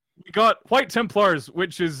got White Templars,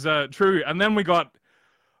 which is true, and then we got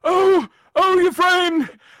oh Euphrain,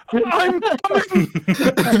 I'm coming.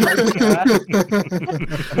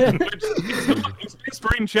 It's Space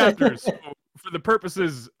Marine chapters. So for the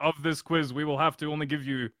purposes of this quiz, we will have to only give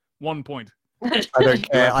you 1 point. I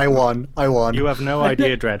don't care. I won. You have no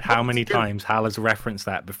idea, Dredd, how many times Hal has referenced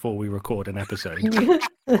that before we record an episode.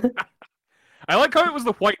 I like how it was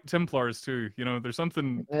the White Templars too. You know, there's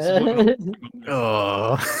something.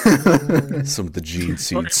 Oh. Some of the gene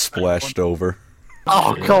seeds splashed over.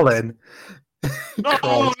 Oh, Colin.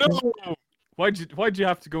 Oh no! Why'd you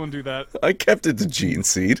have to go and do that? I kept it the gene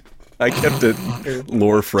seed. I kept it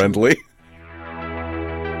lore friendly.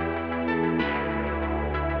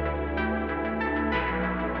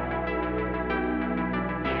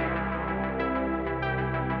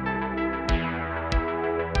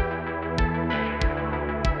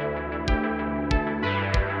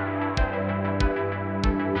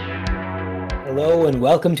 Hello and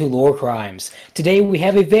welcome to Lore Crimes. Today we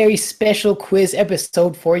have a very special quiz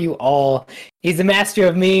episode for you all. He's the master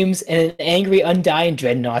of memes and an angry undying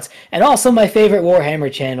dreadnought, and also my favorite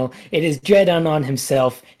Warhammer channel. It is Dread Unknown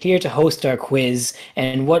himself, here to host our quiz.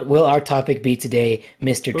 And what will our topic be today,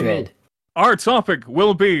 Mr. Dread? Our topic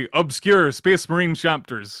will be obscure Space Marine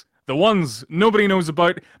chapters. The ones nobody knows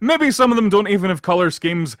about. Maybe some of them don't even have color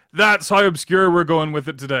schemes. That's how obscure we're going with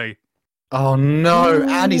it today. Oh no,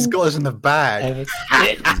 Andy's got us in the bag.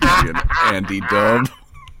 Andy dub.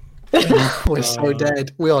 We're so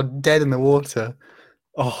dead. We are dead in the water.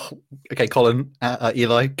 Oh, okay, Colin,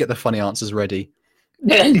 Eli, get the funny answers ready.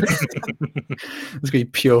 It's gonna be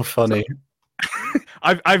pure funny.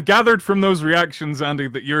 I've gathered from those reactions, Andy,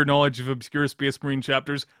 that your knowledge of obscure Space Marine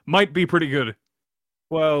chapters might be pretty good.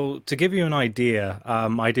 Well, to give you an idea, I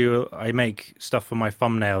make stuff for my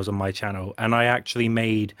thumbnails on my channel, and I actually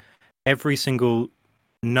made every single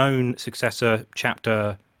known successor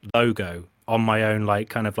chapter logo on my own,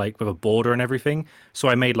 kind of with a border and everything. So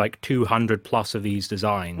I made 200 plus of these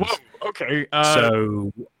designs. Whoa, okay.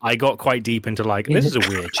 So I got quite deep into this is a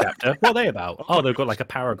weird chapter. What are they about? Oh, they've got a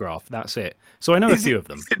paragraph. That's it. So I know a few of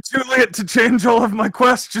them. Is it too late to change all of my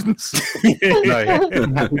questions? No,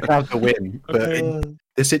 you have to win. But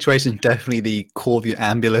this situation is definitely the call the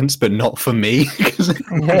ambulance, but not for me.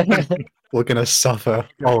 We're gonna suffer.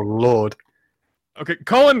 Oh Lord. Okay,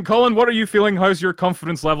 Colin, what are you feeling? How's your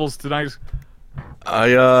confidence levels tonight?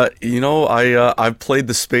 I've played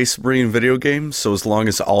the Space Marine video game, so as long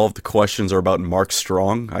as all of the questions are about Mark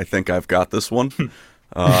Strong, I think I've got this one.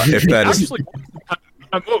 If that is...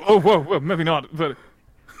 Actually, whoa, maybe not, but...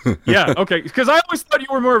 Yeah, okay, because I always thought you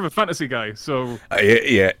were more of a fantasy guy, so...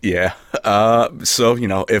 Yeah. So,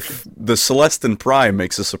 if the Celestin Prime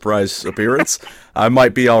makes a surprise appearance, I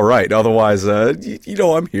might be alright. Otherwise,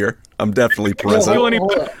 I'm here. I'm definitely present.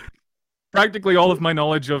 Practically all of my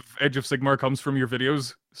knowledge of Age of Sigmar comes from your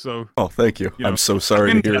videos, so... Oh, thank you. I'm so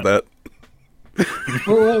sorry to hear that.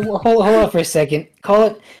 Hold on for a second.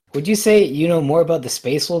 Colin, would you say you know more about the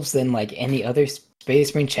Space Wolves than any other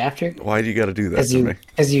Space Marine chapter? Why do you gotta do that to me?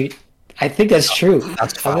 Because I think that's true.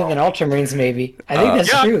 That's Other than Ultramarines, maybe. I think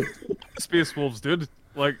that's true. Space Wolves, dude.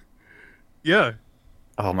 Yeah.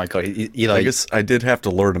 Oh my god, Eli. I guess I did have to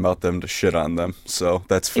learn about them to shit on them, so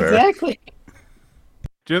that's fair. Exactly.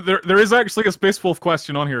 There is actually a Space Wolf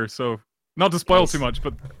question on here, so not to spoil too much,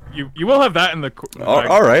 but you will have that in the.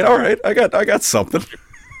 All right. I got something.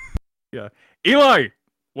 Yeah, Eli,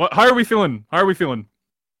 how are we feeling? Pretty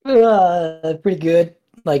good.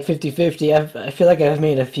 50-50. I feel like I've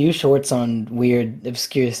made a few shorts on weird,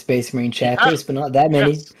 obscure Space Marine chapters, but not that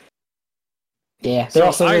many. Yes. Yeah, they're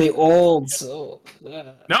also really old. So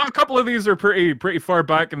now a couple of these are pretty far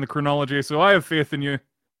back in the chronology, so I have faith in you.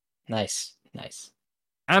 Nice.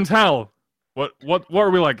 And Hal, what are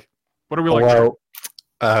we like? What are we like?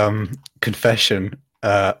 Well, confession.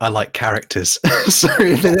 I like characters. So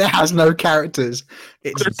if it has no characters,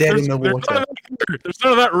 it's dead in the water. There's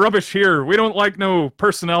none of that rubbish here. We don't like no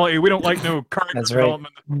personality. We don't like no character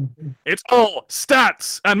development. It's all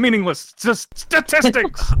stats and meaningless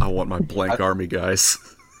statistics. I want my blank army, guys.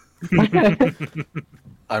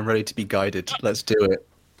 I'm ready to be guided. Let's do it.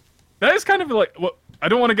 That is kind of I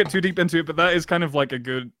don't want to get too deep into it, but that is kind of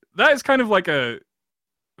a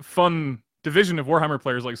fun division of Warhammer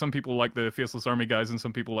players. Some people like the Faceless Army guys, and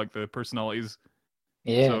some people like the personalities.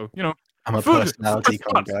 Yeah. So, I'm a personality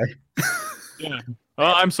kind of guy. Yeah.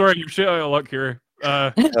 Well, I'm sorry, you're shit out of luck here.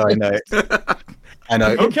 I know. I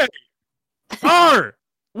know. Okay. Are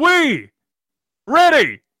we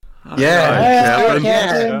ready?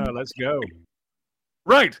 Yeah. Let's go.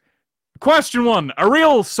 Right. Question 1. A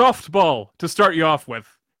real softball to start you off with.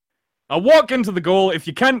 I'll walk into the goal. If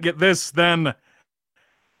you can't get this, then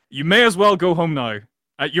you may as well go home now.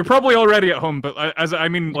 You're probably already at home, but I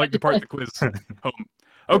mean, like, depart the quiz home.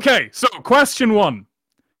 Okay, so question 1.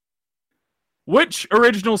 Which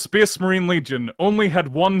original Space Marine Legion only had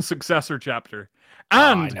one successor chapter?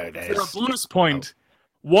 And I know for a this. bonus point,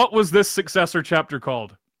 what was this successor chapter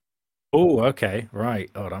called? Oh, okay, right.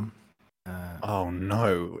 Hold on. Oh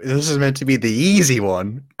no, this is meant to be the easy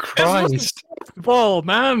one. Christ. Ball,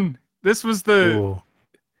 man. This was the. Ooh.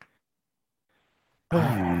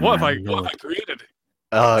 What have I created?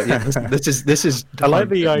 Yeah, this is. I like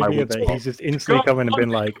the my idea weak that spot. he's just instantly come in and been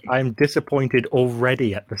like, "I'm disappointed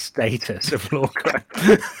already at the status of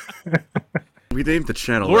Lorcrime." We named the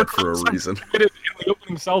channel Lord that for a Crimson reason. created in the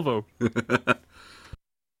opening salvo.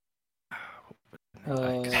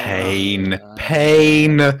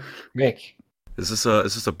 Pain. Rick. Is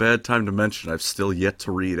this a bad time to mention I've still yet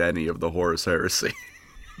to read any of the Horus Heresy?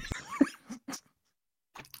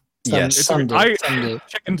 Yes. Someday.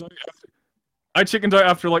 I chickened out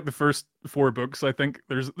after like the first 4 books. I think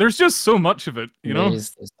there's just so much of it, you know.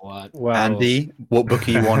 There's a lot. Well, Andy, what book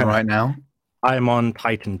are you on right now? I'm on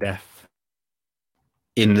Titan Death.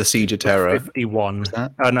 In the Siege of Terror. 51.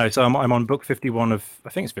 that? No, so I'm on book 51 of, I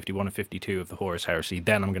think it's 51 of 52 of the Horus Heresy.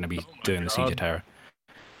 Then I'm going to be doing the Siege of Terror.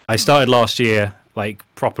 I started last year, like,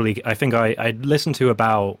 properly. I think I listened to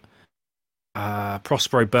about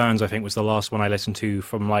Prospero Burns, I think, was the last one I listened to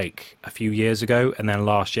from, like, a few years ago. And then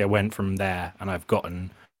last year went from there, and I've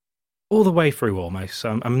gotten all the way through almost.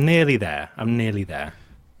 So I'm nearly there.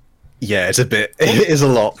 Yeah, it's a bit. It is a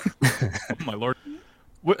lot. Oh my lord.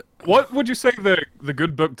 What would you say the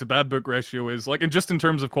good book to bad book ratio is, like, just in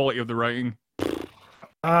terms of quality of the writing?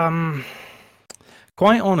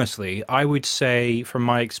 Quite honestly, I would say, from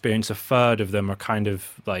my experience, a third of them are kind of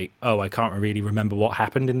like, oh, I can't really remember what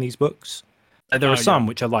happened in these books. There are some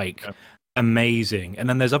which are like amazing, and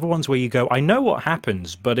then there's other ones where you go, I know what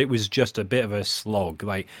happens, but it was just a bit of a slog.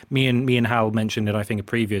 Like me and Hal mentioned in, I think, a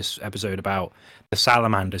previous episode about the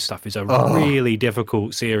Salamander stuff is a really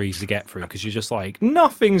difficult series to get through because you're just like,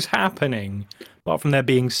 nothing's happening apart from there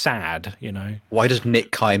being sad, you know. Why does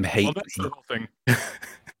Nick Kime hate Well, that's me? the whole thing.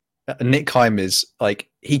 Nick Kime is like,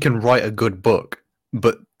 he can write a good book,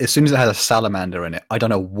 but as soon as it has a salamander in it, I don't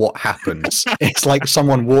know what happens. It's like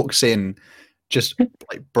someone walks in, just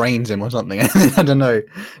like brains him or something. I don't know.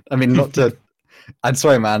 I mean, not to. I'm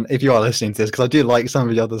sorry, man, if you are listening to this, because I do like some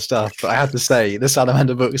of the other stuff, but I have to say, the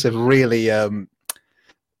salamander books have really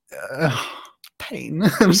pain.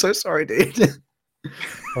 I'm so sorry, dude.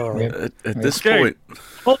 At this Okay. point,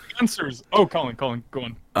 All the answers. Oh, Colin, go on.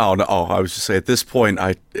 oh no, I was just saying. At this point,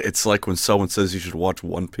 it's like when someone says you should watch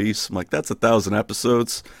One Piece. I'm like, that's 1,000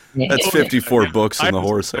 episodes. That's 54 books in the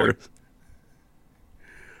Horus Heresy.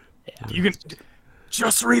 You can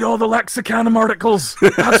just read all the Lexicanum articles.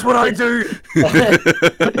 That's what I do.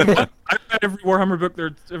 I've read every Warhammer book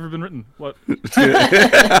that's ever been written. What?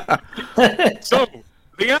 So,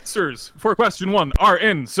 the answers for question 1 are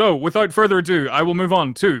in. So, without further ado, I will move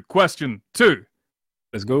on to question 2.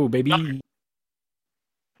 Let's go, baby.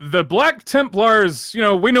 The Black Templars, you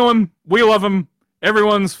know, we know them, we love them,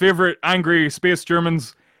 everyone's favorite angry space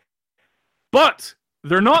Germans. But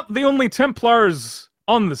they're not the only Templars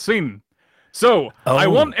on the scene. So, I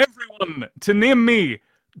want everyone to name me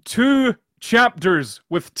 2 chapters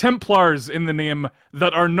with Templars in the name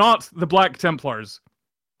that are not the Black Templars.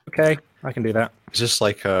 Okay, I can do that. It's just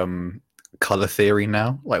like color theory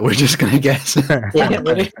now. Like, we're just gonna guess.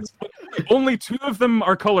 Only 2 of them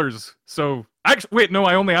are colors. So, actually, wait, no,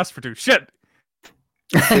 I only asked for 2. Shit.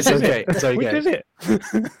 It's okay. It's okay. Which is it?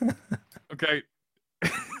 Okay.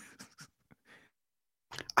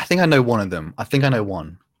 I think I know one of them. I think I know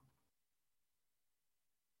one.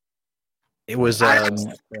 It was All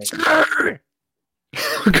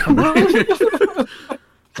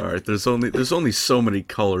right, there's only so many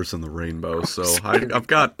colors in the rainbow, so I've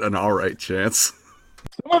got an all right chance.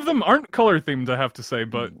 Some of them aren't color themed, I have to say,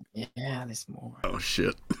 but Yeah, there's more. Oh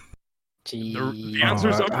shit! the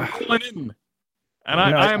answers are rolling in. And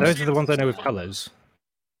No, I am. those are the ones I know with colours.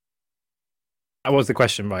 That was the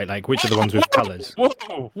question, right? Like, which are the ones with colours?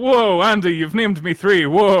 Whoa, Andy, you've named me 3.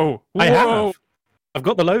 Whoa. I have. I've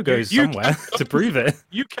got the logos You somewhere to prove it.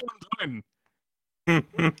 You count down.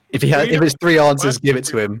 if it's 3 answers, give it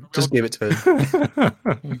to him. Just give it to him.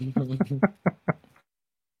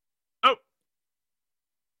 Oh.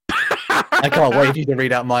 I can't wait for you to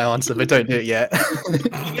read out my answer, but don't do it yet.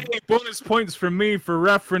 Yay, bonus points from me for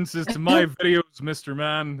references to my videos, Mr.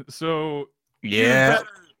 Man. So Yeah.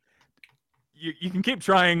 you can keep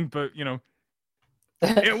trying, but you know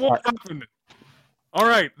it won't happen. All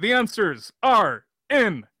right, the answers are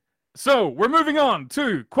in. So we're moving on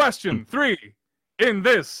to question 3 in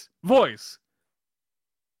this voice.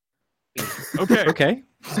 Okay. Okay,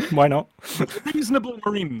 why not? Reasonable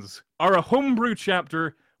Marines are a homebrew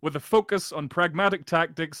chapter with a focus on pragmatic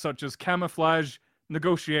tactics such as camouflage,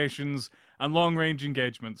 negotiations, and long-range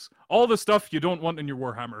engagements. All the stuff you don't want in your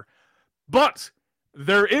Warhammer. But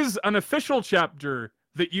there is an official chapter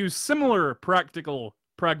that use similar practical,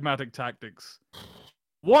 pragmatic tactics.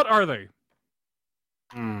 What are they?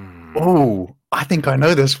 Oh, I think I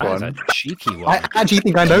know this That is one. a cheeky one. I actually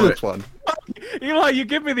think I know this one. Eli, you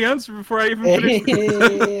give me the answer before I even finish.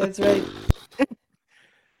 That's right.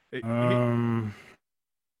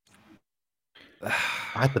 I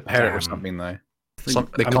had to pair it with Damn. something though.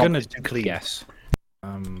 think They I'm can't gonna be too clean. guess.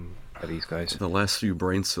 By these guys. The last few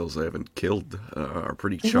brain cells I haven't killed are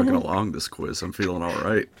pretty chugging along this quiz. I'm feeling all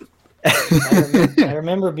right. I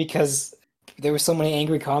remember because there were so many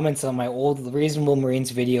angry comments on my old Reasonable Marines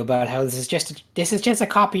video about how this is just a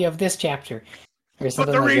copy of this chapter or But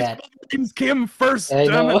something the like that. Marines came first, I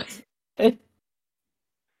damn know. it.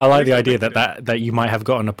 I like the idea that you might have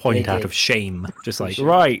gotten a point They out did. of shame. Just like, Sure.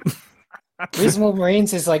 right. Reasonable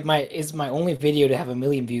Marines is like my only video to have 1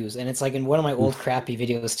 million views, and it's like in one of my old crappy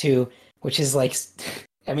videos too, which is like,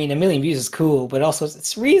 I mean, 1 million views is cool, but also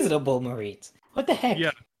it's Reasonable Marines. What the heck?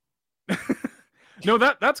 Yeah. No,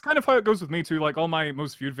 that's kind of how it goes with me too. Like all my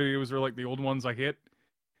most viewed videos are like the old ones I hit.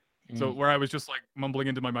 So where I was just like mumbling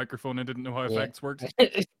into my microphone and didn't know how Yeah. effects worked.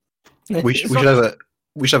 We should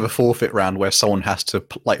have a forfeit round where someone has to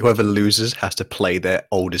whoever loses has to play their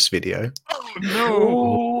oldest video. Oh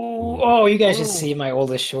no! Oh, you guys should Oh. see my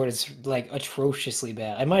oldest short. It's like atrociously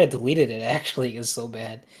bad. I might have deleted it actually. It's so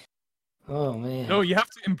bad. Oh man. No, you have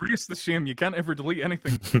to embrace the shame. You can't ever delete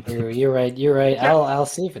anything. You're right. You're right. Yeah. I'll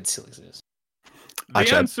see if it still exists. The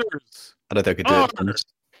Actually, answers I don't think I could do it. are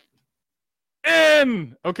honest.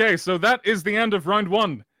 in. Okay, so that is the end of round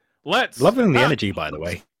 1. Let's Loving the energy, by the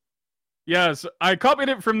way. Yes, I copied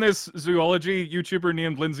it from this zoology YouTuber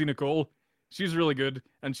named Lindsay Nicole. She's really good,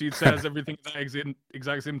 and she says everything in that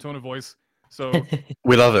exact same tone of voice. So,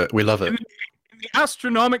 We love it. We love it. in the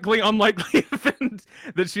astronomically unlikely event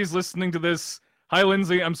that she's listening to this, hi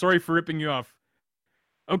Lindsay, I'm sorry for ripping you off.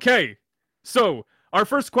 Okay, so our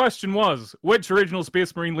first question was, which original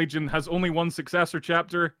Space Marine Legion has only one successor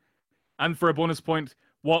chapter? And for a bonus point,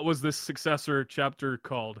 what was this successor chapter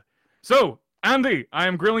called? So, Andy, I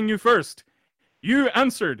am grilling you first. You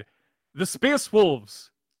answered the Space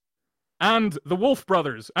Wolves and the Wolf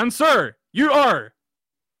Brothers. And sir, you are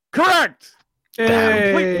correct!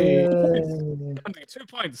 Hey. Andy, 2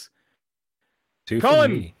 points. Two for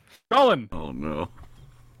Colin. me. Colin, Oh no.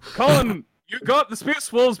 Colin, you got the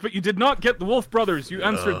Space Wolves, but you did not get the Wolf Brothers. You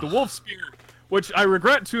answered the Wolf Spear, which I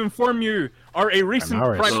regret to inform you are a recent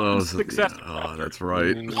Primaris. Primaris success. Oh, that's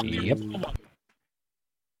right. Yep.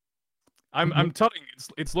 I'm tutting.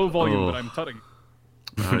 It's low volume, but I'm tutting.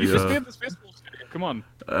 You just made the Space Wolves video. Come on.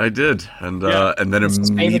 I did, and Yeah. and then It's his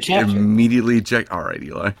favorite chapter. immediately eject. All right,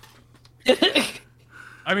 Eli.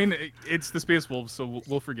 I mean, it's the Space Wolves, so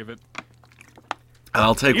we'll forgive it.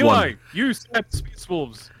 I'll take Eli, one. you said Space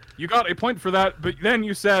Wolves. You got a point for that, but then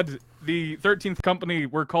you said the 13th company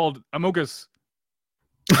were called Amogus.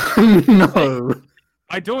 No.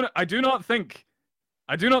 I do not think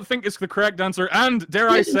it's the correct answer, and dare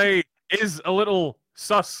I say, is a little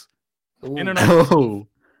sus. Ooh. In and of Oh.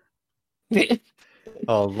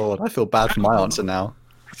 Oh Lord, I feel bad for my answer now.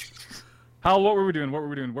 Hal, what were we doing? What were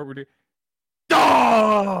we doing?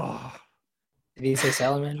 Oh! Did he say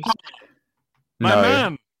salamanders? My No.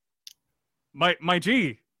 man! My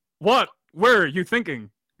G! What were you thinking?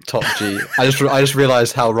 Top G. I just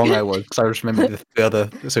realized how wrong I was because I just remembered the other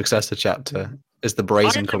successor chapter is the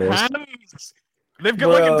Brazen Iron Claws. Hands! They've got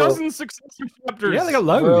like a Bro. dozen successor chapters. Yeah, they got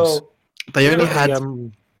loads. Bro, They only Yeah, had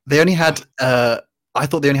um, I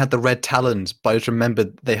thought they only had the Red Talons, but I just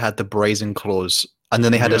remembered they had the Brazen Claws, and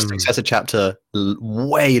then they had a Mm. successor chapter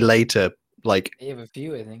way later. Like, they have a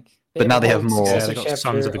few, I think. But now they a have whole more. yeah, successor they got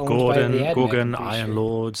Sons of the chapter owned by Gorgon, the admin, Gorgon, I'm pretty Iron sure.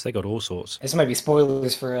 Lords. They got all sorts. This might be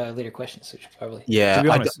spoilers for later questions, so we should probably. yeah, To be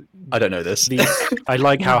honest, I don't know this. I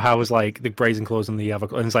like how was like the Brazen Claws and the other,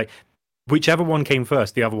 and it's like whichever one came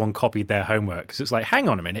first, the other one copied their homework. Because it's like, hang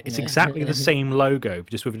on a minute, it's Yeah. exactly the same logo,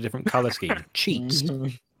 just with a different color scheme. Cheats.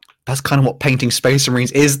 Mhm. That's kind of what painting Space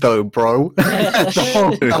Marines is, though, bro. That's the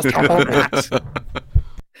whole point.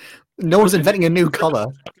 No one's inventing a new color.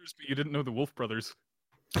 But you didn't know the Wolf Brothers.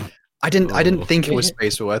 I didn't Oh. think it was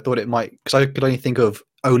Space War. I thought it might because I could only think of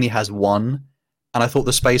only has one, and I thought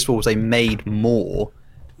the Space Wars they made more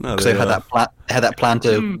No, because they had that plan. They had that plan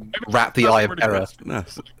to Maybe wrap the that's Eye of where to Terror. go. no.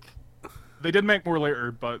 They did make more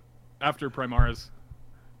later, but after Primaris.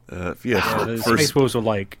 The first. Spaceballs were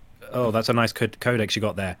like, oh, that's a nice codex you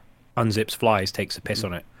got there. Unzips flies, takes a piss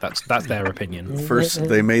on it. That's their opinion. First,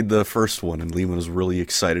 they made the first one, and Lehman was really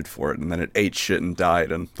excited for it, and then it ate shit and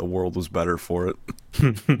died, and the world was better for it.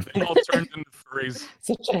 They all turned into furries.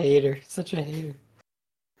 Such a hater. Such a hater.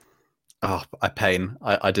 Oh, I pain.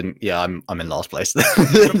 I didn't. Yeah, I'm in last place. This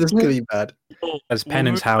is gonna be bad. As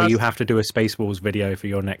penance, how you have to do a Spaceballs video for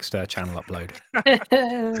your next channel upload.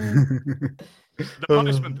 The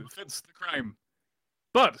punishment fits the crime.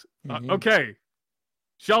 But okay,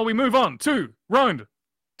 shall we move on to round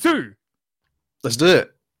 2? Let's do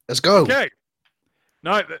it. Let's go. Okay.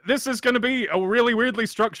 Now, this is going to be a really weirdly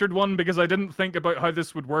structured one because I didn't think about how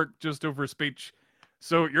this would work just over speech.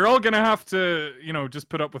 So you're all going to have to, just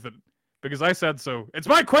put up with it because I said so. It's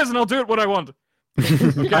my quiz and I'll do it what I want.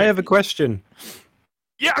 Okay. I have a question.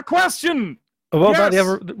 Yeah, a question. What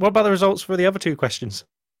about the results for the other 2 questions?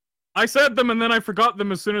 I said them and then I forgot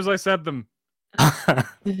them as soon as I said them.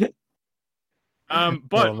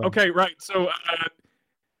 But okay, right. So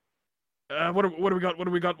what do we got? What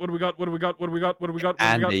do we got? What do we got? What do we got? What do we got? What do we got?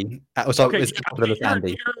 Andy. Okay,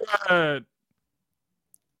 Andy.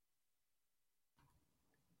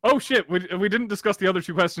 Oh shit! We didn't discuss the other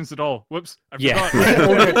 2 questions at all. Whoops! I forgot.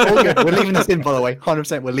 all good. We're leaving this in, by the way.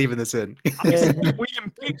 100%. We're leaving this in. We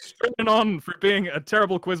impeached Brennan on for being a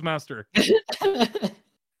terrible quizmaster.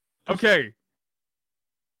 Okay.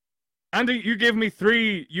 Andy, you gave me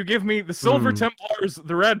 3. You give me the Silver Templars,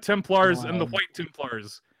 the Red Templars, and the White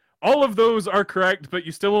Templars. All of those are correct, but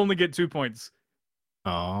you still only get 2 points.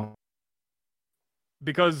 Oh.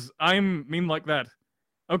 Because I'm mean like that.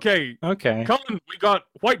 Okay. Okay. Colin, we got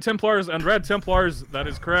White Templars and Red Templars. That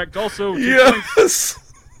is correct. Also, 2 Yes!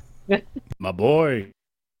 points. My boy.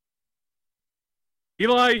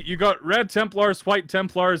 Eli, you got Red Templars, White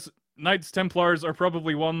Templars. Knights Templars are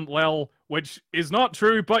probably 1 lel, which is not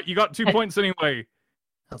true, but you got 2 points anyway.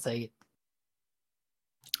 I'll take it.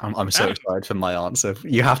 I'm so excited for my answer.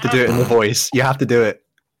 You have to do it in the voice. You have to do it.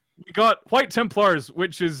 We got White Templars,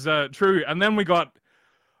 which is true, and then we got,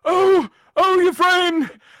 oh, Euphrain,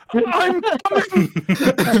 I'm coming!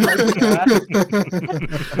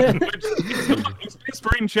 Which is not a Space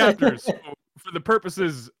Marine chapter, so for the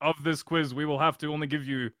purposes of this quiz, we will have to only give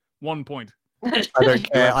you 1 point. I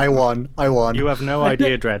don't care. I won. You have no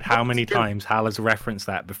idea, Dredd, how many times Hal has referenced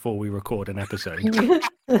that before we record an episode.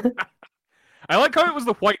 I like how it was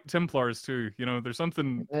the White Templars, too. There's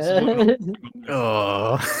something...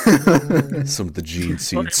 Oh. Some of the gene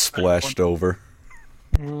seeds splashed over.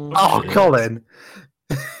 Oh, Colin.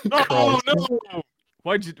 Oh, no!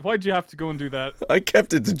 Why'd you have to go and do that? I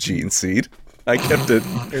kept it to gene seed. I kept it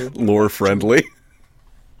lore friendly.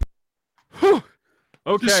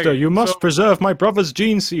 Okay. Sister, you must preserve my brother's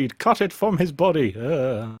gene seed. Cut it from his body.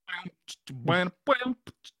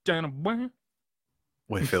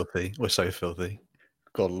 We're filthy. We're so filthy.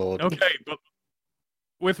 God Lord. Okay, but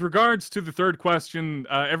with regards to the 3rd question,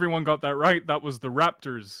 everyone got that right. That was the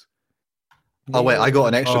Raptors. Oh wait, I got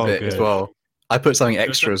an extra bit as good. well. I put something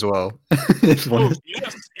extra as well. Oh,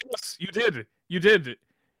 yes, you did.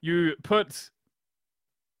 You put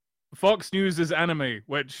Fox News is anime,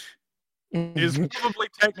 which is probably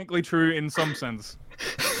technically true in some sense.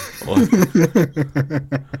 I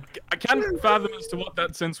can't fathom as to what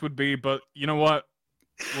that sense would be, but you know what?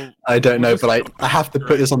 I don't know, but I have to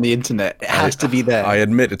put this on the internet. It has to be there. I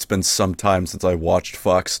admit it's been some time since I watched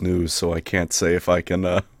Fox News, so I can't say if I can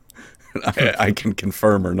I can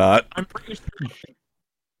confirm or not. I'm pretty sure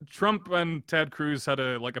Trump and Ted Cruz had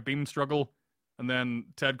a beam struggle, and then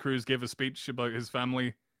Ted Cruz gave a speech about his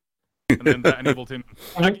family, and then that enabled him.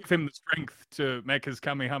 That gave him the strength to make his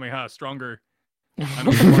Kamehameha stronger.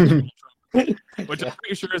 And which I'm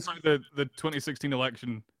pretty sure is like the 2016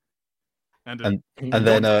 election. And then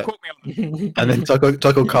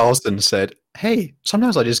Tucker Carlson said, "Hey,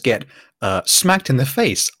 sometimes I just get smacked in the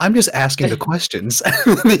face. I'm just asking the questions."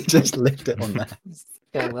 He just left it on that.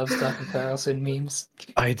 I love Tucker Carlson memes.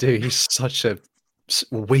 I do. He's such a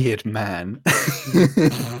weird man.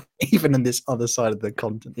 Even in this other side of the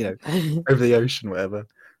continent, over the ocean, whatever.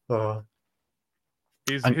 Oh.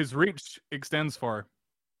 His reach extends far.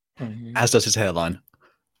 As does his hairline.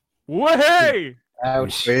 Way!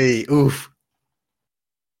 Ouch. Hey, oof.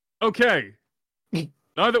 Okay.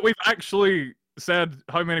 Now that we've actually said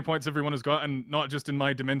how many points everyone has got, and not just in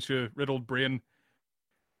my dementia-riddled brain,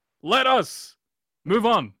 let us move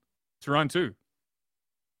on to round 2.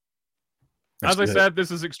 As I said,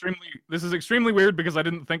 this is extremely weird because I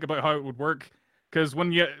didn't think about how it would work. Because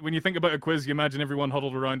when you think about a quiz, you imagine everyone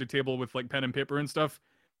huddled around a table with pen and paper and stuff,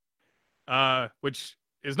 which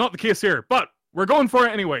is not the case here. But we're going for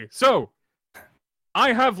it anyway. So,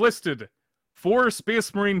 I have listed 4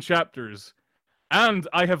 Space Marine chapters, and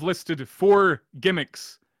I have listed 4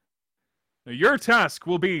 gimmicks. Now, your task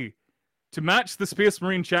will be to match the Space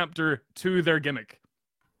Marine chapter to their gimmick.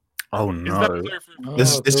 Oh Is that no. clear for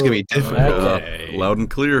This is gonna be difficult. Okay. Loud and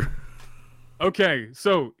clear. Okay,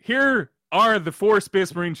 so here are the 4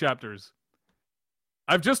 Space Marine chapters.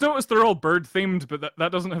 I've just noticed they're all bird themed, but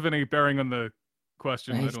that doesn't have any bearing on the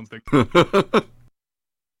question, I Nice. don't think.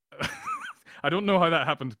 I don't know how that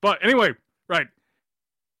happened. But anyway, right.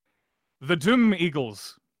 The Doom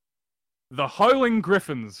Eagles, the Howling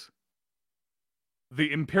Griffins,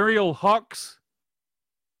 the Imperial Hawks,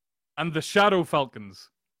 and the Shadow Falcons.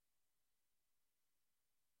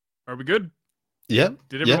 Are we good? Yep.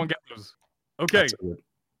 Did everyone get those? Okay, Absolutely.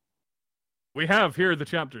 we have here the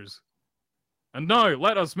chapters. And now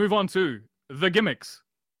let us move on to the gimmicks.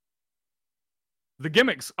 The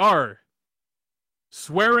gimmicks are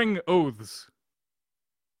swearing oaths,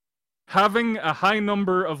 having a high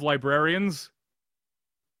number of librarians,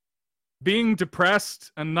 being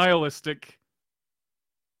depressed and nihilistic,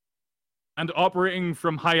 and operating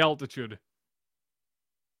from high altitude.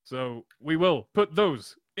 So we will put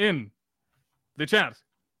those in the chat.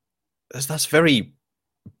 That's very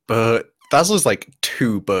bird. That's just like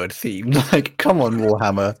too bird themed. Like, come on,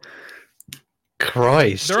 Warhammer.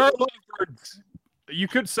 Christ. There are a lot of birds. You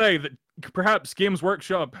could say that perhaps Games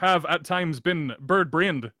Workshop have at times been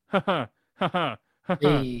bird-brained. Haha, haha, haha.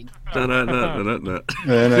 Hey. Da-da-da-da-da-da.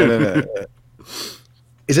 No.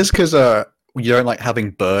 Is this because you don't like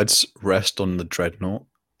having birds rest on the dreadnought?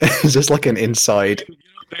 Is this like an inside?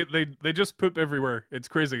 You know, they just poop everywhere. It's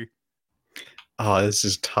crazy. Oh, this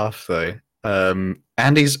is tough though.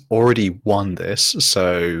 Andy's already won this,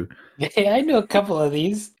 so Hey, I know a couple of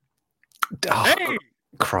these. oh, Hey, we've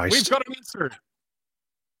Christ. got an answer.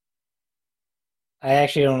 I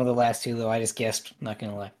actually don't know the last 2 though. I just guessed. Not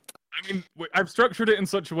gonna lie. I mean, I've structured it in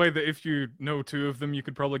such a way that if you know 2 of them, you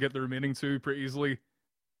could probably get the remaining 2 pretty easily.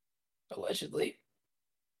 Allegedly.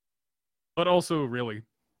 But also, really.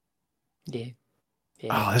 Yeah.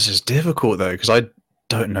 Oh, this is difficult though because I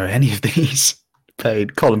don't know any of these.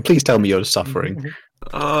 Paid. Colin, please tell me you're suffering.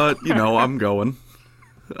 I'm going.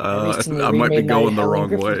 Recently I might be remade going the Howling wonn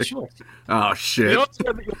Griffin way. short. Oh The shit! odds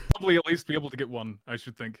are that you'll probably at least be able to get 1, I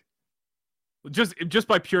should think. Just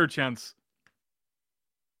by pure chance.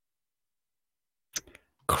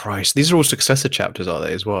 Christ, these are all successor chapters, are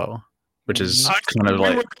they as well? Which is kind of We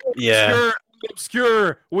like will go yeah. obscure,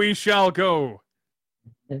 obscure we shall go.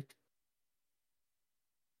 2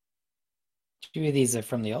 of these are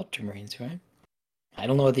from the Ultramarines, right? I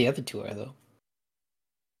don't know what the other 2 are though.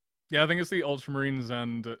 Yeah, I think it's the Ultramarines,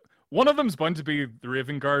 and one of them's bound to be the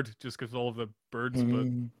Raven Guard, just because all of the birds.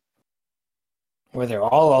 Or they're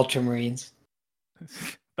all Ultramarines. But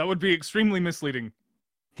that would be extremely misleading.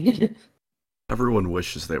 Everyone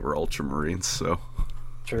wishes they were Ultramarines, so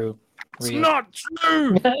True. It's Real. not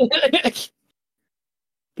true.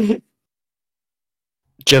 Do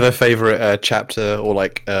you have a favorite chapter or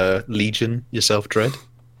like Legion yourself, Dread?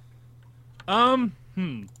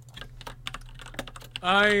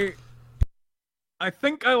 I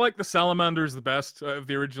think I like the Salamanders the best out of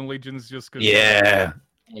the original Legions, just because. Yeah.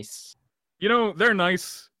 Nice. You know, they're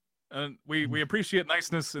nice, and we appreciate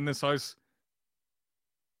niceness in this house.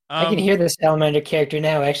 I can hear the Salamander character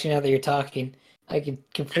now. Actually, now that you're talking, I can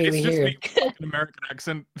completely it's just hear me with an American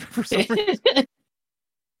accent for some reason. him.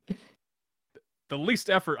 The least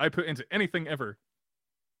effort I put into anything ever.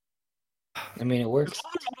 I mean, it works.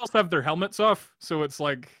 All the models have their helmets off, so it's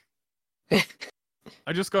like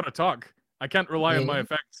I just gotta talk. I can't rely on my Yeah.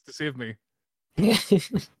 effects to save me. I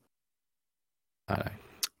know.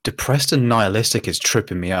 Depressed and nihilistic is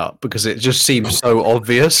tripping me up because it just seems so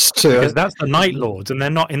obvious Because to. that's the Night Lords, and they're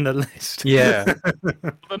not in the list. Yeah.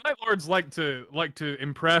 The Night Lords like to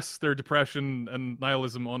impress their depression and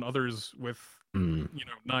nihilism on others with Mm.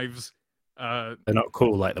 knives. They're not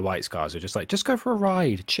cool like the White Scars. They're just like, just go for a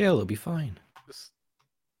ride, chill, it'll be fine. Just,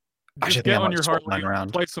 I just should get think I on might your swap Harley, mine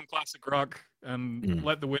around. play some classic rock, and Mm.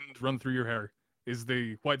 let the wind run through your hair. Is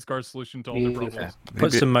the White Scars solution to all their Yeah. problems? Put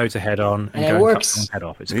Maybe- some Motorhead on and And it go and cut works. someone's head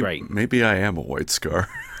off. It's maybe, great. maybe I am a White Scar.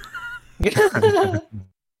 We're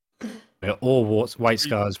all White Are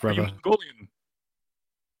Scars, you brother. Mongolian?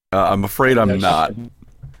 I'm afraid I'm No, not.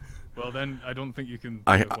 Well, then I don't think you can.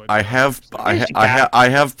 I be a White I Scars. have I Yes, ha- you I, can. ha- I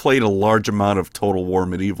have played a large amount of Total War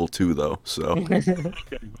Medieval too, though. So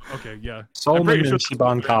Okay, yeah. I'm Solomon pretty and sure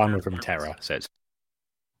Shiban that's Khan what were from they're- Terra, says.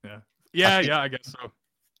 Yeah, think- I guess so.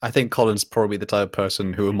 I think Colin's probably the type of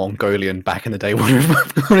person who a Mongolian back in the day would have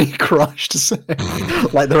probably crushed, so,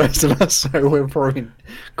 like the rest of us. So we're probably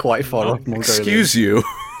quite far Oh, off Mongolian. excuse you.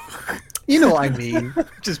 You know what I mean.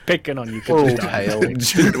 Just picking on you. We're all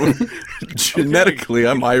 'cause pale. Genetically,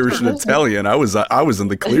 I'm Irish and Italian. I was in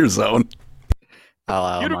the clear zone.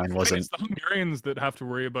 Oh, You don't mine think wasn't. It's the Hungarians that have to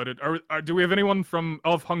worry about it. Do we have anyone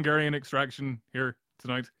of Hungarian extraction here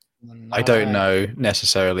tonight? I don't know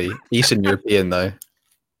necessarily. Eastern European though.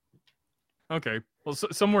 Okay, well,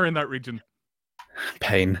 somewhere in that region.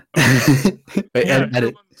 Pain. Wait, Yeah,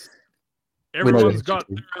 edit. everyone's got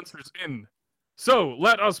their answers in. So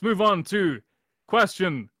let us move on to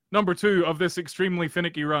question number 2 of this extremely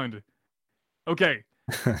finicky round. Okay,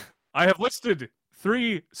 I have listed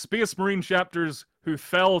 3 Space Marine chapters who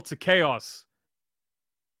fell to chaos.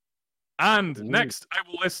 And next, I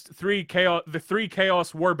will list the 3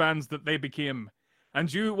 chaos warbands that they became.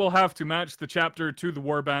 And you will have to match the chapter to the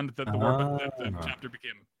warband that the chapter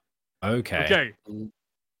became. Okay. Okay.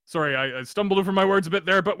 Sorry, I stumbled over my words a bit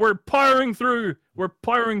there, but we're powering through. We're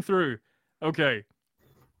powering through. Okay.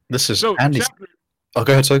 This is So, Andy's. chapter, Oh,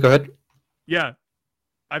 go ahead. Sorry, go ahead. yeah.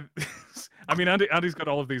 I mean, Andy's got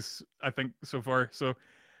all of these, I think, so far. So,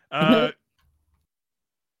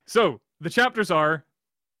 so the chapters are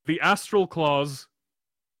the Astral Claws,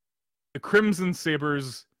 the Crimson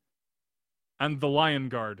Sabers, and the Lion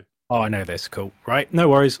Guard. Oh, I know this. Cool. Right. No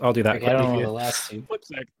worries. I'll do that. Okay, I don't quickly know for the you. last 2. Flip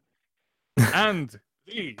sec. And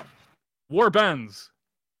the warbands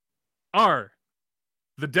are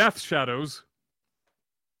the Death Shadows,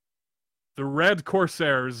 the Red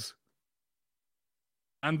Corsairs,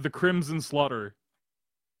 and the Crimson Slaughter.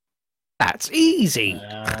 That's easy,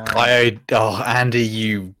 Andy,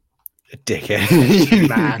 you dickhead.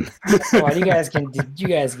 man. Come on, you guys can get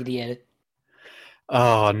it.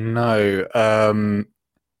 Oh no.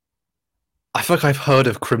 I feel like I've heard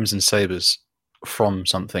of Crimson Sabers from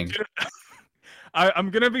something. I'm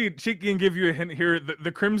gonna be cheeky and give you a hint here.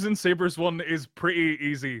 The Crimson Sabers one is pretty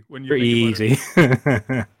easy when you Pretty think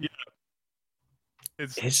easy.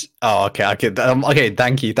 It's Okay. Okay.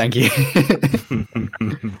 Thank you.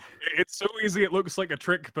 it's so easy it looks like a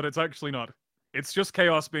trick, but it's actually not. It's just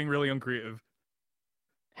chaos being really uncreative.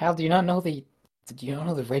 Hal, do you not know the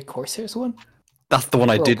Red Corsairs one? That's the one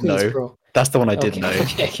I Bro, did please, know. bro. That's the one I did Okay, know.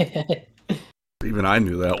 Okay. Even I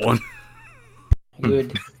knew that one.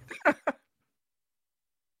 Good.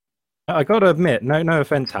 I got to admit, no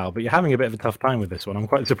offense, Hal, but you're having a bit of a tough time with this one. I'm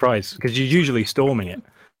quite surprised because you're usually storming it.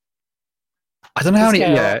 I don't know how This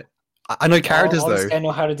many. guy- Yeah, I know characters all though. this guy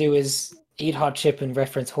know how to do is eat hot chip and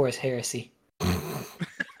reference Horus Heresy.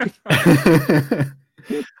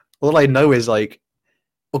 All I know is like,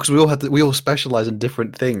 because we all specialize in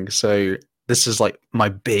different things. So this is like my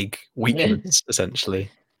big weakness, essentially.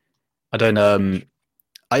 I don't.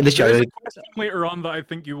 I There's literally. a question later on that I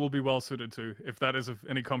think you will be well suited to, if that is of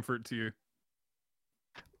any comfort to you.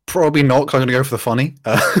 Probably not, because I'm going to go for the funny.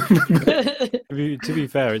 To be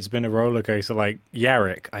fair, it's been a roller coaster. Like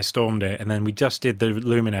Yarrick, I stormed it, and then we just did the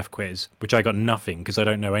Luminef quiz, which I got nothing because I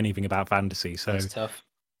don't know anything about fantasy. So That's tough.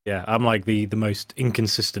 yeah, I'm like the most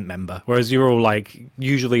inconsistent member. Whereas you're all like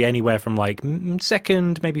usually anywhere from like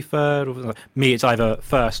second, maybe third. Or, me, it's either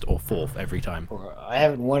first or fourth every time. I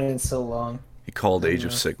haven't won in so long. He called Age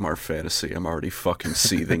of Sigmar fantasy. I'm already fucking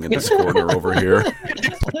seething in this corner over here.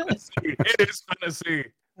 It is fantasy.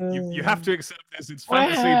 You have to accept this. It's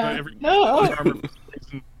fantasy, but every armor for some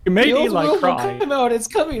reason. You made The me old like world will cry. come out. It's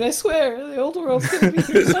coming. I swear. The old world's gonna be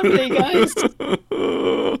here someday, guys.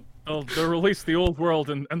 They'll release the old world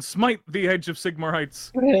and smite the Age of Sigmar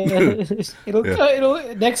Heights.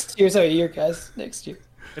 It'll next year. Sorry, year, guys. Next year.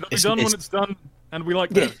 It'll be done when it's done, and we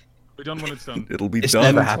like that. It'll be done when it's done. It'll be It's done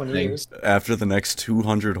never 20 happening. years. after the next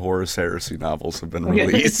 200 Horus Heresy novels have been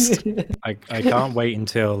released. I can't wait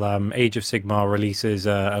until Age of Sigmar releases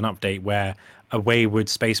an update where a wayward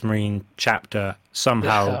Space Marine chapter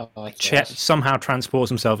somehow Oh my gosh. somehow transports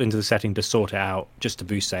himself into the setting to sort it out, just to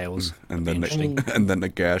boost sales. and then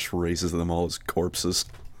Nagash raises them all as corpses.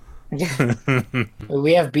 We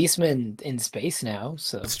have Beastmen in space now,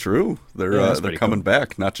 so It's true. They're Yeah, that's they're pretty coming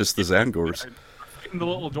back, not just the Zangors. Fighting the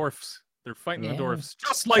little dwarfs. They're fighting the Yeah. dwarfs.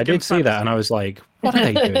 Just like I in did see that, fantasy. and I was like, "What are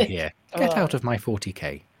they doing here? Get out of my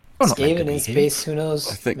 40k." You're not meant to Skaven be in here. space. Who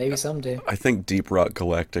knows? think- Maybe someday. I think Deep Rock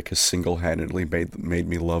Galactic has single-handedly made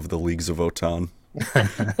me love the Leagues of Votann.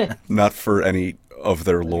 Not for any of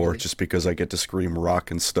their lore, just because I get to scream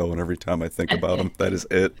rock and stone every time I think about them. That is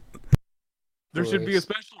it. There should be a Boys.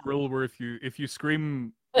 special rule where if you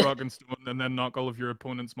scream rock and stone and then knock all of your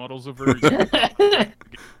opponent's models over, I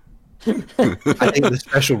think the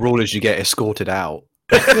special rule is you get escorted out.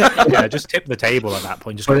 Yeah, just tip the table at that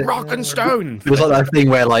point. Just go, But- rock and stone. It was like that thing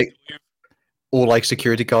where like all like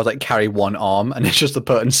security guards like carry one arm, and it's just the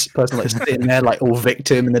person like sitting there like all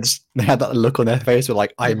victim, and they had that look on their face where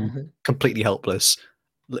like I'm completely helpless.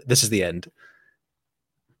 This is the end.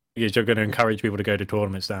 You're going to encourage people to go to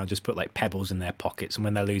tournaments now and just put like pebbles in their pockets, and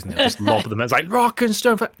when they're losing, they'll just lob them. It's like rock and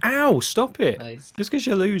stone. Ow! Stop it! Nice. Just because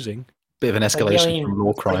you're losing. Bit of an escalation from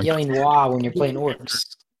law crime. Like yelling "wah" when you're playing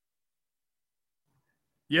orcs.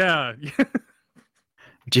 Yeah.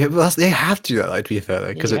 They have to do that, like, to be fair,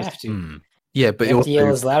 though, because You it's have to. yeah, but You have to yell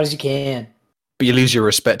also, as loud as you can. but you lose your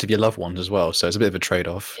respect of your loved ones as well, so it's a bit of a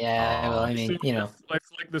trade-off. Yeah, well, I mean, you know. It's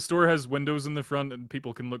like the store has windows in the front and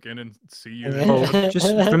people can look in and see you. Oh,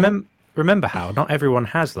 just remember how not everyone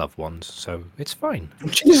has loved ones, so it's fine.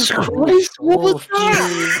 Jesus Christ! What was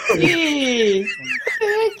that? Jeez.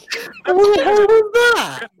 What the hell was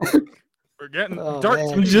that? We're getting Oh, dark.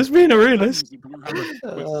 man. to Just being a realist.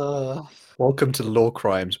 Welcome to Law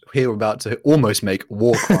Crimes. Here we're about to almost make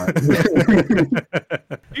war crimes.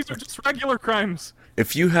 These are just regular crimes.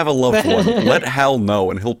 If you have a loved one, let Hal know,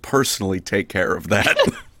 and he'll personally take care of that.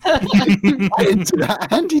 I didn't do that.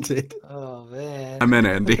 Andy did. Oh man. I'm in,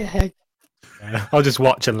 What the Andy. heck? I'll just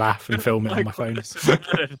watch and laugh and film it on my phone.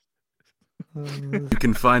 You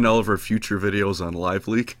can find all of our future videos on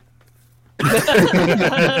LiveLeak.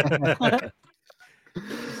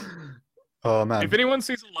 Oh man. If anyone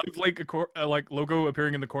sees a live like logo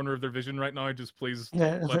appearing in the corner of their vision right now, just please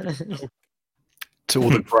let them know. To all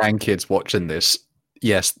the grandkids watching this,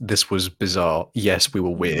 yes, this was bizarre. Yes, we were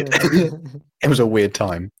weird. It was a weird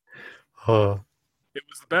time. Oh, It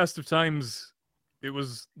was the best of times. It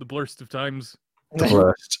was the blurst of times. the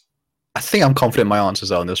worst. I think I'm confident my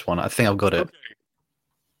answers are on this one. I think I've got it. Okay.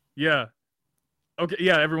 Yeah. Okay,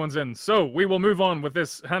 yeah, everyone's in. So we will move on with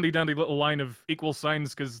this handy dandy little line of equal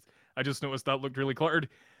signs because I just noticed that looked really cluttered.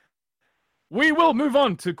 We will move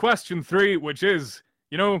on to question 3, which is,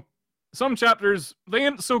 some chapters, they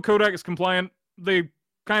ain't so codex compliant. They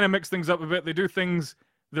kind of mix things up a bit. They do things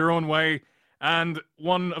their own way. And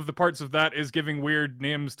one of the parts of that is giving weird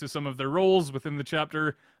names to some of their roles within the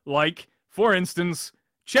chapter. Like, for instance,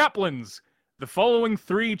 chaplains. The following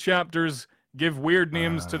 3 chapters give weird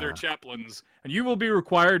names to their chaplains. And you will be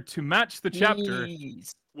required to match the chapter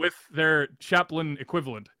Jeez. with their chaplain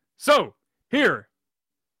equivalent. So, here,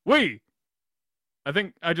 I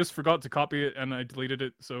think I just forgot to copy it and I deleted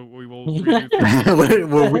it, so we will redo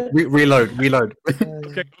this. Reload.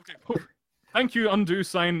 Okay. Thank you, undo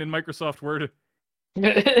sign in Microsoft Word.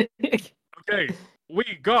 Okay, we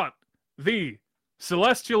got the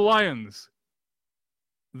Celestial Lions,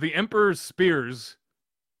 the Emperor's Spears,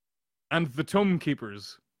 and the Tome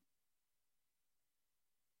Keepers.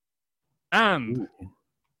 And...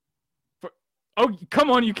 Oh, come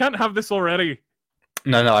on, you can't have this already.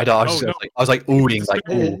 No, I was like oohing, like,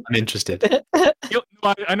 ooh, I'm interested.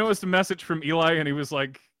 I noticed a message from Eli, and he was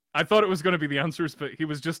like, I thought it was going to be the answers, but he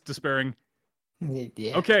was just despairing.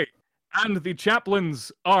 Yeah. Okay, and the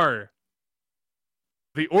chaplains are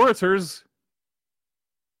the orators,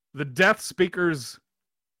 the death speakers,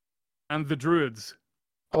 and the druids.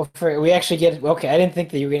 Oh, we actually get. Okay, I didn't think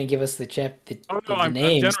that you were going to give us the I'm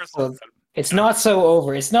names. generous. So it's not so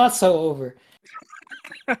over. It's not so over.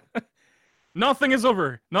 Nothing is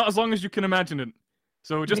over, not as long as you can imagine it.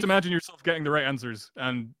 So just imagine yourself getting the right answers,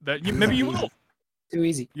 and that maybe you will. Too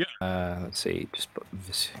easy. Yeah. Let's see. Just put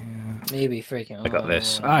this here. Maybe freaking. I got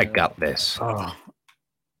this. I got this. Oh.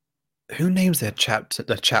 Who names their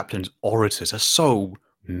chaplains orators? Are so.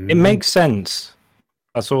 It makes sense.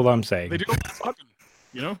 That's all I'm saying. They do it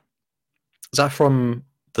often, Is that from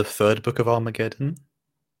the 3rd book of Armageddon?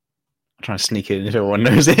 I'm trying to sneak it in if everyone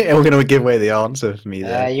knows it. We're going to give away the answer for me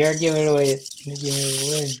there. You're giving it away. You're giving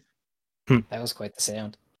it away. That was quite the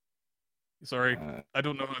sound. Sorry, I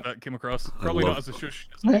don't know how that came across. Probably not as a shush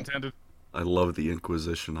as I intended. I love the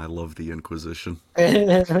Inquisition. I love the Inquisition.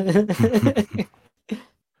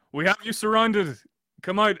 We have you surrounded.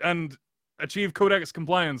 Come out and achieve codex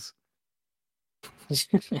compliance.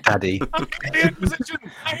 Daddy. I hate the Inquisition!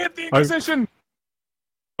 I hate the Inquisition!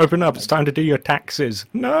 Open up. It's time to do your taxes.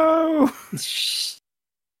 No. Oh,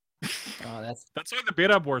 that's. That's why the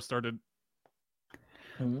beta war started.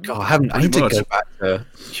 God, I need to go back to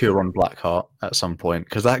Huron Blackheart at some point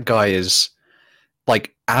because that guy is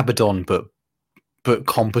like Abaddon, but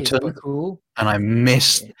competent, Cool. and I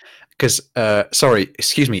miss because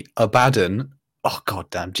excuse me, Abaddon. Oh god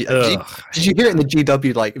damn! Did you hear it in the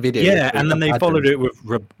GW like video? Yeah, and then they followed it with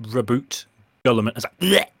reboot. Gulliman. It's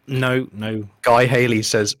like, no. Guy Haley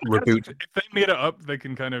says reboot. If they made it up, they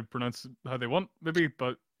can kind of pronounce it how they want, maybe.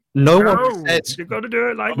 But No one says. You got to do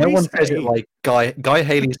it like No we one say. says it like Guy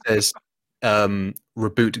Haley says.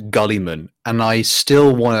 Reboot Gulliman, and I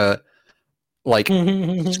still want to Like,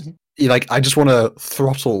 I just want to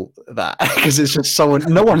throttle that because it's just someone.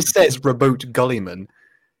 No one says remote Gullyman.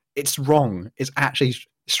 It's wrong. It's actually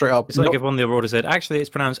straight up. It's like if one of the orders said, actually, it's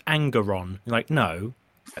pronounced Angeron. You're like, no,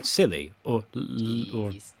 that's silly. Or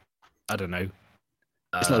I don't know.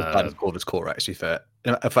 It's not as bad as Corvus Corax, to be fair.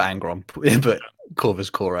 For Angron, but Corvus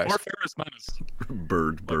Corax. Or Ferrus Manus.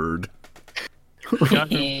 Bird. Yeah,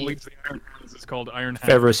 who leads the Iron Hands is called Iron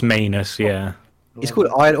Hand. Ferrus Manus, yeah. It's called.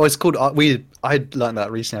 I learned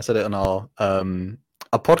that recently. I said it on our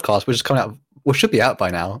podcast, which is coming out. Well, should be out by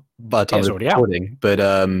now. By the time It's we're already out. recording.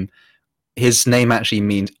 But his name actually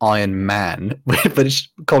means Iron Man, but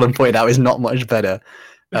Colin pointed out is not much better.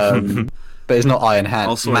 But it's not Iron Hand.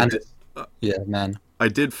 Also, man, man. I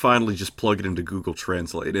did finally just plug it into Google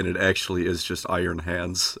Translate, and it actually is just Iron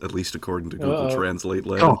Hands, at least according to Google Translate.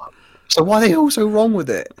 Oh, so why are they all so wrong with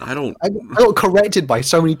it? I got corrected by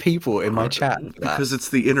so many people in my chat. Because it's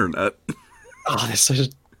the internet. Oh, they're such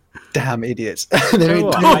damn idiots. You know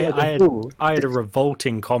what? I had a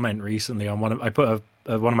revolting comment recently on I put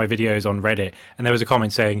one of my videos on Reddit, and there was a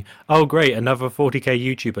comment saying, "Oh, great, another 40k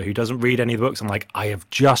YouTuber who doesn't read any of the books." I'm like, I have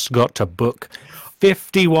just got to book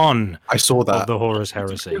 51. I saw that. Of the Horus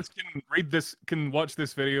Heresy. Can watch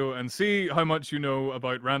this video and see how much you know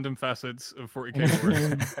about random facets of 40k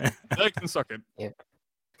lore. They can suck it.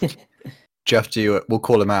 Yeah. Jeff, we'll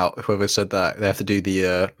call him out. Whoever said that, they have to do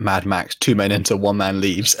the Mad Max. 2 men enter, 1 man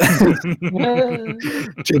leaves. 2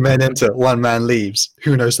 men enter, 1 man leaves.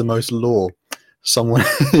 Who knows the most lore? Someone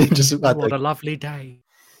just. What a lovely day.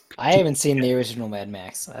 I haven't seen the original Mad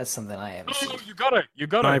Max. That's something I haven't seen. You gotta.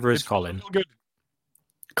 Neither is It's Colin. real good.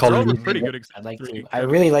 Colin, They're all pretty good. I'd like Except to. I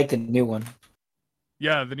really like the new one.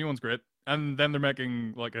 Yeah, the new one's great. And then they're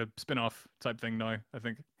making like a spin-off type thing now, I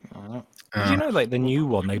think. Did you know, like the new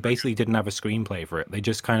one, they basically didn't have a screenplay for it. They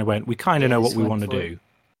just kind of went, we kind of know what we want to do.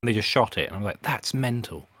 And they just shot it. And I'm like, that's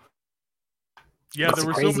mental. Yeah, That's there a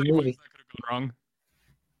were so crazy many movie. ways that could have gone wrong.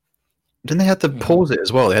 Didn't they have to pause it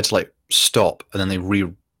as well? They had to like stop and then they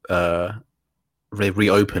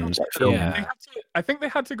reopened. Yeah. I think they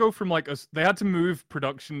had to go from they had to move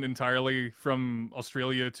production entirely from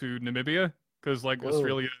Australia to Namibia because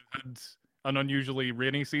Australia had an unusually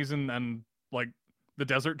rainy season and like the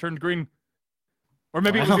desert turned green, or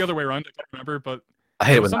maybe it was the other way around. I can't remember, but I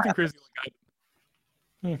hate it it was when something crazy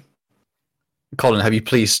like that. Colin, have you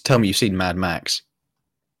please tell me you've seen Mad Max?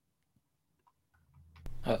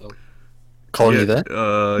 Colin, you there?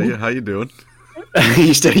 Yeah, how you doing?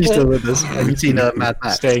 you still with us? Have you seen Mad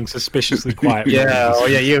Max? Staying suspiciously quiet. Yeah,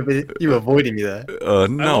 you were avoiding me there.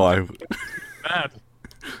 No, I. Mad.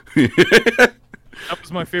 That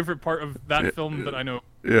was my favorite part of that film that I know.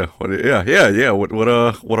 Yeah, yeah. What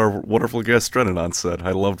our wonderful guest Drenanon said.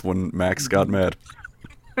 I loved when Max got mad.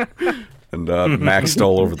 And Maxed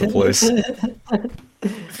all over the place.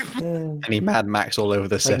 And he Mad Max all over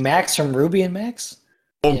the set. Like Max from Ruby and Max?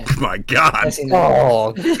 Oh Yeah. my god! I've seen that.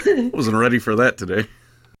 Oh, Wasn't ready for that today.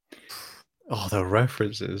 oh, the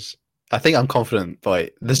references. I think I'm confident,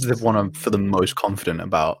 but this is the one I'm for the most confident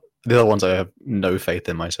about. The other ones I have no faith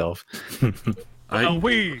in myself. And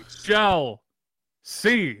we shall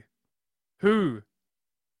see who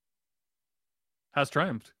has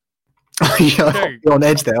triumphed. You're Okay. on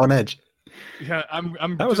edge there, on edge. Yeah,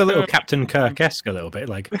 I'm. That was a little Captain Kirk-esque a little bit,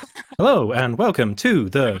 like, hello and welcome to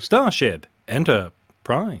the Starship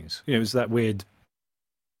Enterprise. It was that weird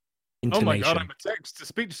intonation. Oh my god, I'm a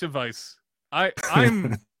text-to-speech device. I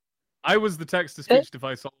was the text-to-speech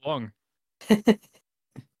device all along.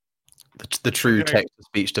 The true Okay.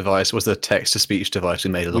 text-to-speech device was the text-to-speech device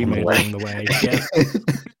we made along the way. along the way.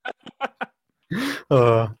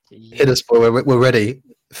 Yeah. Hit us, boy. We're ready.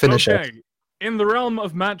 Finish it. Okay, in the realm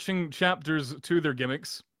of matching chapters to their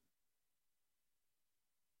gimmicks,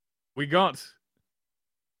 we got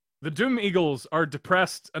the Doom Eagles are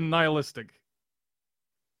depressed and nihilistic.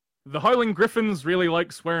 The Howling Griffins really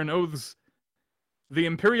like swearing oaths. The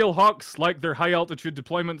Imperial Hawks like their high-altitude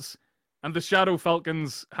deployments. And the Shadow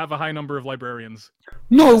Falcons have a high number of librarians.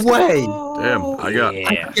 No way! Damn, I got.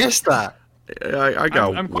 Yeah. Guess that. I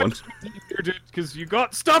got I'm one. quite irritated because you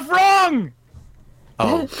got stuff wrong!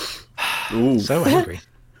 Oh, Ooh. So angry.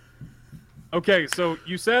 Okay, so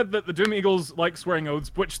you said that the Doom Eagles like swearing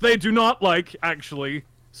oaths, which they do not like, actually.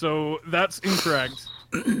 So that's incorrect.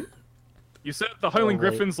 You said the Howling Oh, wait.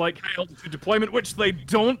 Griffins like high altitude deployment, which they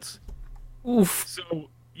don't. Oof. So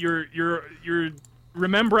you're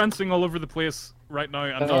remembrancing all over the place right now.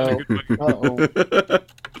 I'm not in a good way. Uh-oh.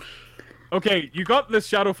 Okay, you got this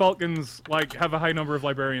Shadow Falcons like have a high number of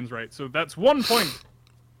librarians, right? So that's 1 point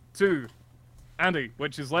to Andy,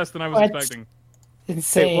 which is less than I was What? expecting.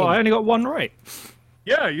 Insane. Well, I only got one right.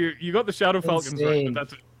 Yeah, you got the Shadow Falcons right, Insane. but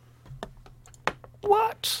that's it.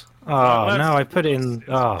 What? Oh, that's- no, I put in...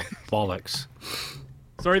 Oh, bollocks.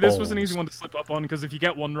 Sorry, this was an easy Balls. one to slip up on, because if you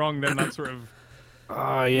get one wrong, then that sort of...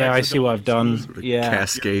 Oh, yeah, Makes I it see what I've done. Sort of Yeah,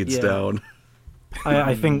 cascades yeah. down.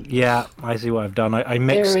 I think, yeah, I see what I've done. I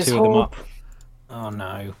mixed There is two of them hope. up. Oh,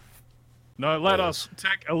 no. Now let us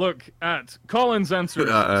take a look at Colin's answer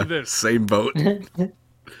to this. Same boat.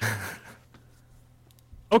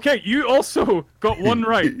 Okay, you also got one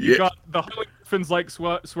right. You Yeah. got the Howling Griffins like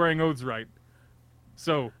swearing oaths right.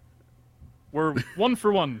 So, we're 1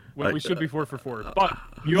 for 1 when we should be 4 for 4. But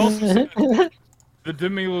you also said the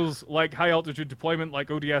Dimmules like high altitude deployment like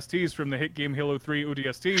ODSTs from the hit game Halo 3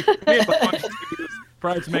 ODST made by Bungie Studios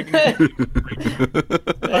prior to making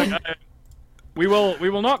the we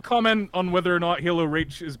will not comment on whether or not Halo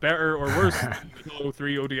Reach is better or worse than Halo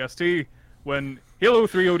 3 ODST, when Halo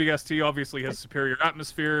 3 ODST obviously has superior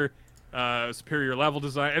atmosphere, superior level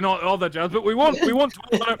design, and all that jazz. But we won't dwell on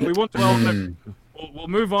it. We won't dwell on it. We'll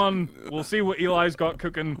move on. We'll see what Eli's got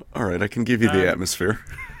cooking. All right, I can give you the atmosphere.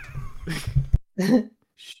 Shut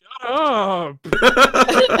up!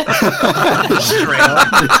 Straight up.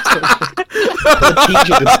 The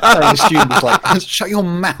teacher just telling the students like, "Shut your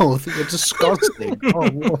mouth! You're disgusting." Oh,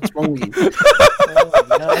 what's wrong with you?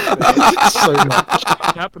 So much.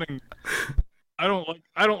 What's happening? I don't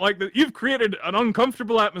like that. You've created an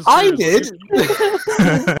uncomfortable atmosphere. I did.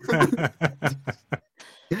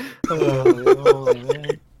 Oh,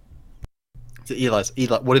 man. So Eli,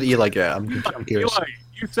 what did Eli get? I'm curious. Eli,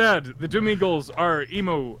 you said the Doom Eagles are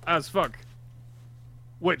emo as fuck,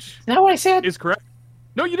 which Is that what I said? is correct.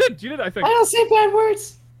 No, you did. You did. I think. I don't say bad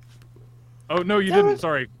words. Oh no, you Damn didn't. it.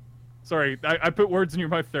 Sorry. I put words in your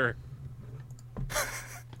mouth there.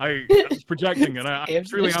 I was projecting, and I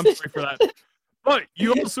truly am sorry for that. But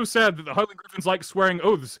you also said that the Howling Griffins like swearing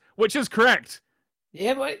oaths, which is correct.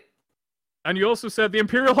 Yeah, but And you also said the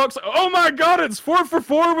Imperial Hawks. Oh my God! It's 4 for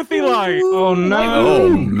 4 with Eli. Oh, no. Oh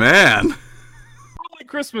man. Holy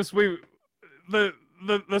Christmas! The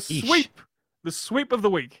Eesh. sweep of the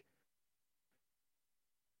week.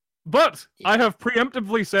 But I have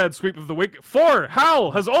preemptively said sweep of the week, for Hal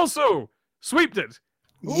has also sweeped it.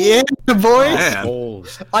 Yeah, boys. Man.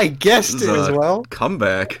 Balls. I guessed This it is as a well.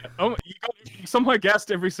 Comeback. Oh, you somehow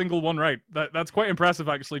guessed every single one right. That's quite impressive,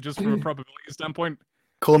 actually, just from a probability standpoint.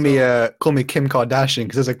 Call me Kim Kardashian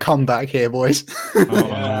because there's a comeback here, boys.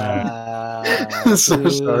 So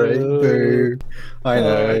sorry. Boo. I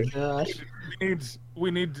know. Gosh.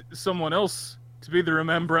 We need someone else to be the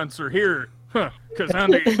remembrancer here, because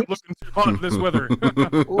Andy isn't looking too hot this weather.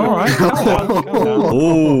 All right, calm down, calm down.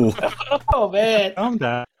 Oh. Oh man. Calm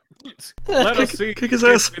down. Let us see Kick his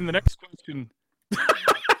ass. in the next question.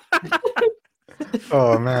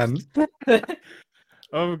 Oh man.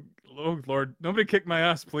 Oh Lord! Nobody kick my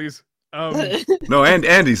ass, please. No, and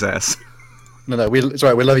Andy's ass. No, it's all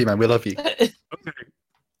right. We love you, man. We love you. Okay.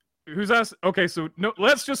 Whose ass? Okay, so no.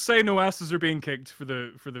 Let's just say no asses are being kicked for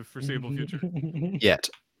the foreseeable future. Yet.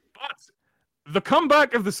 But the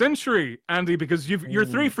comeback of the century, Andy, because you're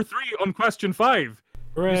 3 for 3 on question 5.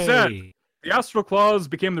 You said Hooray. the Astral Claws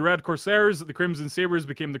became the Red Corsairs, the Crimson Sabers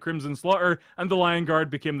became the Crimson Slaughter, and the Lion Guard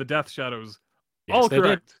became the Death Shadows. Yes, All they did.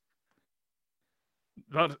 correct.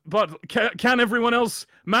 But can everyone else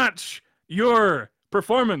match your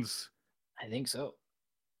performance? I think so.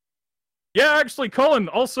 Yeah, actually, Colin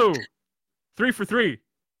also 3 for 3.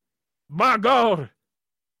 My God.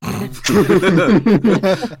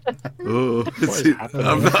 Oh, is happening?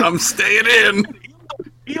 I'm staying in.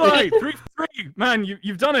 Eli, 3 for 3. Man,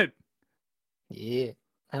 you've done it. Yeah.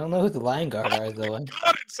 I don't know who the Lion Guard are though.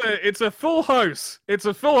 God, it's a full house. It's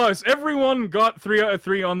a full house. Everyone got 3 out of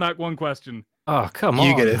 3 on that one question. Oh, come on.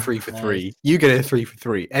 You get a 3 for 3. You get a 3 for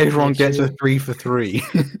 3. Everyone gets a 3 for 3.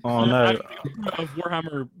 Oh, no. Of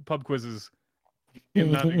Warhammer pub quizzes.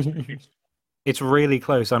 In that exchange. It's really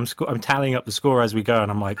close. I'm tallying up the score as we go,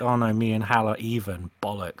 and I'm like, oh no, me and Hal are even.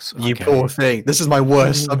 Bollocks. You Okay. poor thing. This is my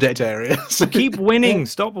worst subject area. Keep winning.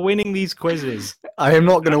 Stop winning these quizzes. I am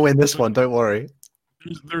not going to win this one. Don't worry.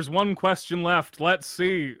 There's one question left. Let's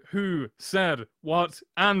see who said what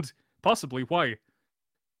and possibly why.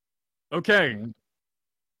 Okay.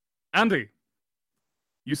 Andy,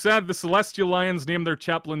 you said the Celestial Lions named their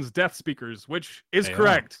chaplains Death Speakers, which is They are.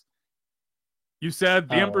 correct. You said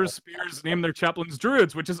the Oh. Emperor's Spears named their chaplains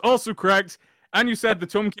Druids, which is also correct. And you said the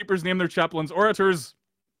Tome Keepers named their chaplains Orators.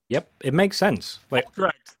 Yep, it makes sense. Like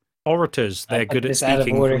Correct. orators, they're good at This out of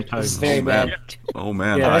speaking order. from This is tones. very Oh, man. bad. Oh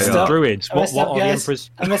man. Yeah, I messed up. druids. I What, messed what up, are the guys.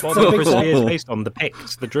 emperor's? I messed What up are the big emperor's time. spears based on? The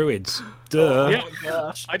Picts, the druids. Duh. Yeah. Oh,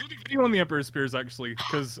 gosh. I did a video on the Emperor's Spears, actually,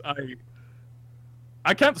 because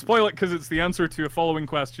I can't spoil it because it's the answer to a following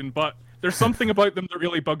question, but there's something about them that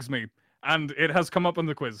really bugs me, and it has come up on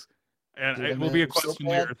the quiz. And Dude, it will be a I'm so question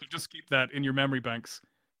bad. later, so just keep that in your memory banks.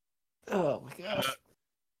 Oh my gosh.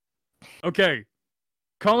 Okay.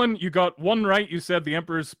 Colin, you got one right. You said the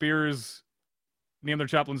Emperor's Spears name their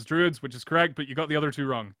chaplains druids, which is correct, but you got the other two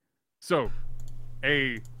wrong. So,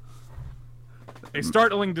 a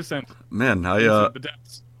startling descent Man, into the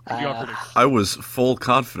depths of mediocrity. I was full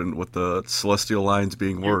confident with the Celestial Lines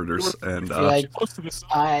being orders, and feel like Close to the sun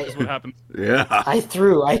I- is what happened. yeah.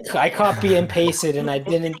 I copy and pasted, and I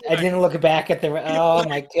didn't look back at the. Oh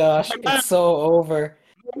my gosh, it's so over.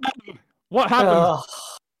 What happened? Oh,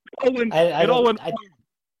 It all went.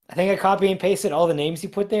 I think I copy and pasted all the names you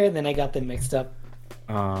put there, and then I got them mixed up.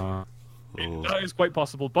 That is quite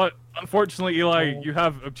possible, but unfortunately, Eli, you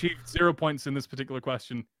have achieved 0 points in this particular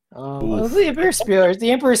question. Well, the Emperor Spears.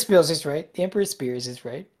 The Emperor Spears is right. The Emperor Spears is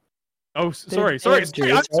right. Oh, sorry. they have I'm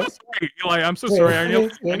druids, so right? sorry, Eli. I'm so sorry. I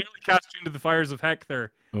nearly Yeah. cast you into the fires of heck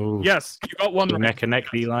there. Ooh. Yes, you got one right. Neck and neck,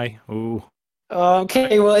 Eli. Ooh.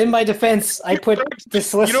 Okay, well, in my defense, I put the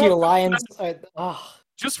Celestial what? Lions.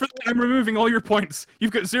 Just for that, I'm removing all your points.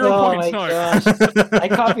 You've got 0 Oh points my now. gosh. I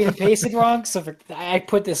copied and pasted wrong, so I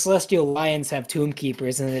put the Celestial Lions have Tomb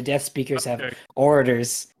Keepers and the Death Speakers have Okay.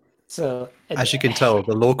 Orators. So As you can tell,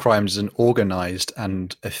 the Law Crimes is an organized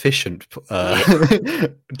and efficient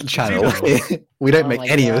channel. We don't Oh make my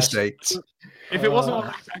any gosh. mistakes. If it wasn't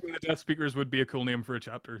already attacking the Death Speakers, would be a cool name for a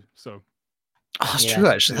chapter. So Oh, that's Yeah, true,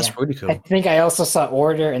 actually. That's yeah. really I cool. think I also saw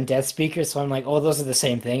Orator and Death Speaker, so I'm like, oh, those are the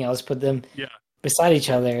same thing. I'll just put them Yeah. beside each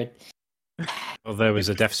other. Well, there was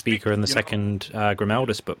a Death Speaker in the You know. second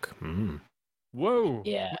Grimaldus book. whoa.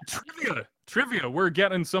 Yeah. Trivia. We're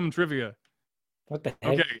getting some trivia. What the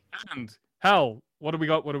heck? Okay, and Hal, what do we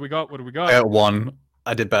got? I got one.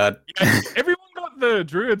 I did bad. Yeah, everyone got the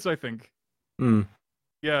druids, I think. Hmm.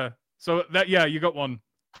 Yeah. So you got one.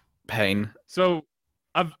 Pain. So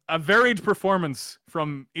a varied performance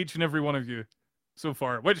from each and every one of you so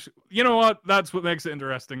far. Which, you know what? That's what makes it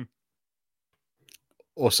interesting.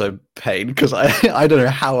 Also pain, because I don't know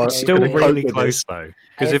how It's I'm Still gonna cope really with close this. though,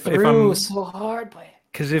 because I if threw I'm so hard, but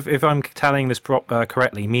because if I'm tallying this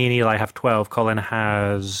correctly, me and Eli have 12. Colin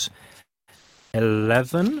has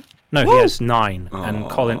 11. No, he has 9, and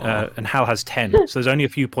Colin and Hal has 10. So there's only a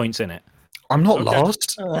few points in it. I'm not Okay.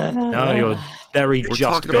 lost. No, you're very We're just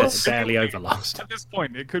talking about- barely over last. At this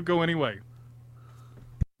point, it could go any way.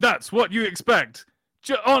 That's what you expect.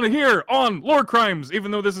 On Lore Crimes,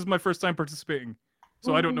 even though this is my first time participating.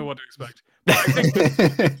 So I don't know what to expect. But I think this is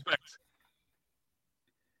what to expect.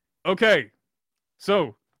 Okay.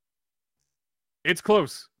 So, it's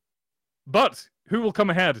close. But who will come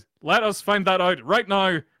ahead? Let us find that out right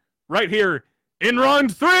now, right here, in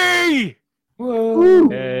round 3! Whoa.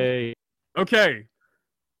 Yay. Okay.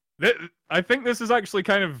 I think this is actually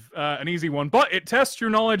kind of an easy one, but it tests your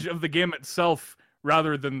knowledge of the game itself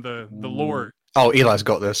rather than the lore. Oh, Eli's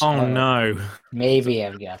got this. Oh no. Maybe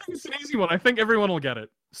I've got It's an easy one. I think everyone will get it.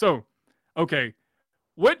 So, okay.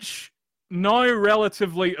 Which now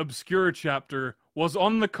relatively obscure chapter was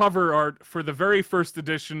on the cover art for the very first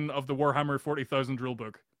edition of the Warhammer 40,000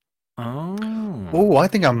 rulebook? Oh. Oh, I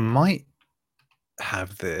think I might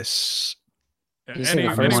have this. You said the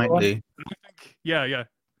I first might one? do. Yeah.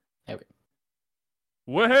 Okay.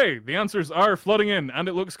 Well, hey, the answers are flooding in, and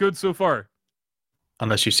it looks good so far.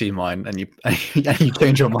 Unless you see mine and you and you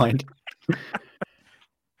change your mind.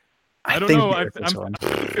 I don't think know. it is this one.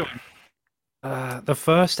 I'm feeling. The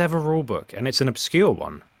first ever rulebook, and it's an obscure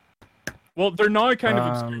one. Well, they're now kind of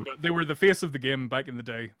obscure, but they were the face of the game back in the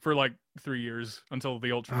day for like 3 years until the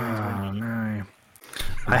Ultramarines were. Oh no.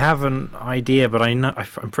 I have an idea, but I'm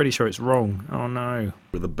pretty sure it's wrong. Oh no.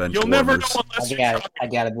 We're the bench You'll never know warmers. unless you I try.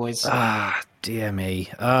 got it, boys. Dear me.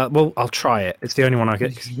 Well, I'll try it. It's the only one I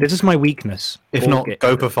get. This is my weakness. If not,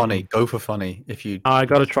 go for funny. Go for funny. If you I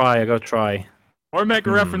gotta try. Or make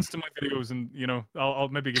a reference to my videos, and I'll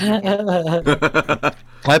maybe give you one. can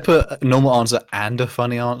I put a normal answer and a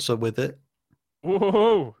funny answer with it?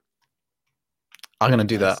 Whoa! I'm gonna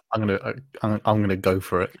do that. I'm gonna go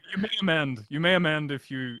for it. You may amend. You may amend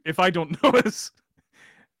if I don't notice.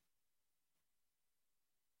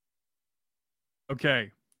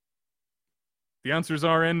 Okay. The answers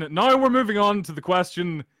are in. Now we're moving on to the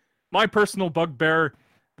question, my personal bugbear,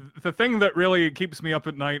 the thing that really keeps me up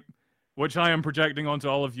at night, which I am projecting onto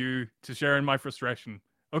all of you to share in my frustration.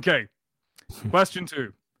 Okay. Question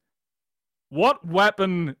 2. What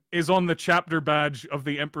weapon is on the chapter badge of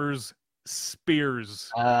the Emperor's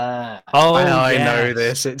spears? Oh, I know yes.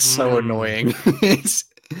 this. It's so annoying.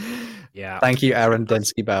 Yeah. Thank you, Aaron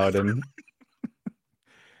Densky Bowden.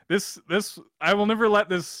 This I will never let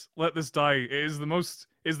this die. It is the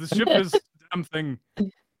shippest damn thing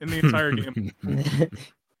in the entire game.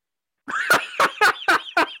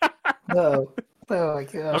 Oh my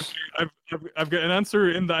gosh. Okay, I've got an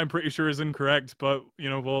answer in that I'm pretty sure is incorrect, but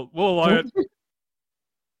we'll allow it.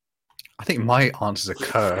 I think my answers are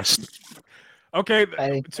cursed. Okay,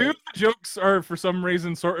 two of the jokes are for some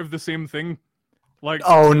reason sort of the same thing. Like,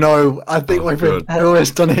 Oh no! I think Oh, we've good.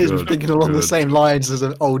 always done it Good, thinking along the good. same lines as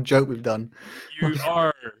an old joke we've done. you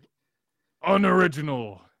are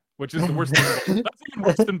unoriginal, which is the worst thing. That's even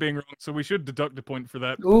worse than being wrong, so we should deduct a point for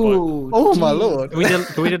that. but- Ooh. Oh my geez. lord!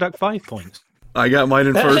 Do we deduct 5 points? I got mine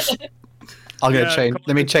in first. I'm gonna Yeah, change. Colin,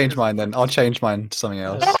 Let me it's- change mine then. I'll change mine to something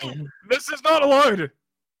else. This is not allowed!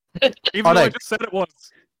 Even Oh, though I no. just said it was.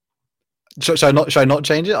 Should I not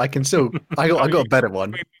change it? I can still. I got a better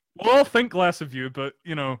one. We'll all think less of you, but,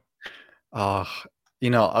 Oh,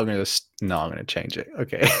 I'm gonna change it.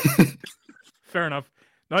 Okay. fair enough.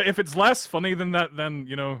 Now, if it's less funny than that, then,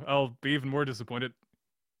 I'll be even more disappointed.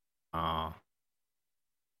 Ah.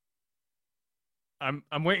 I'm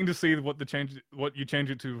waiting to see what you change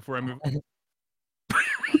it to before I move.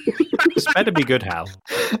 This better be good, Hal.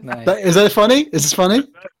 Nice. Is that funny? Is this funny?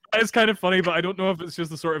 That is kind of funny, but I don't know if it's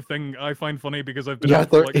just the sort of thing I find funny because I've been You out have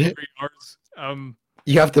for to- like 3 hours.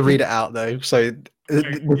 You have to read it out though, so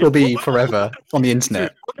this will be forever on the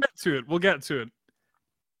internet. We'll get to it.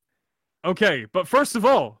 Okay, but first of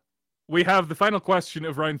all, we have the final question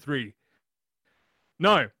of round 3.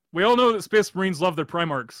 Now, we all know that Space Marines love their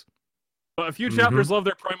Primarchs, but a few chapters love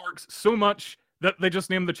their Primarchs so much that they just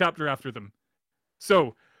name the chapter after them.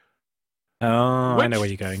 So, Oh, I know where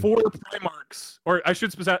which you're going. 4 Primarchs, or I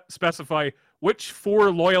should specify, which 4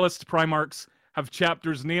 Loyalist Primarchs have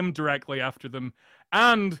chapters named directly after them?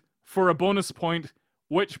 And, for a bonus point,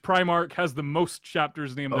 which Primarch has the most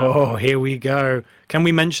chapters named after them? Oh, here we go. Can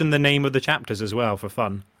we mention the name of the chapters as well for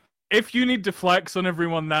fun? If you need to flex on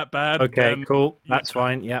everyone that bad, Okay, then cool. That's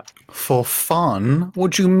fine. Yep. For fun?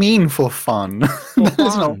 What do you mean for fun? That's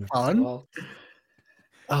not fun. fun. Well,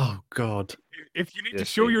 Oh god. if you need to Yes,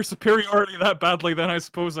 show Steve. your superiority that badly, then I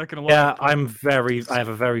suppose I can allow Yeah, it. I have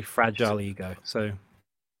a very fragile ego, so.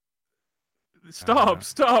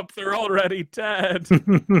 Stop! They're already dead.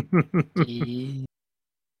 gee.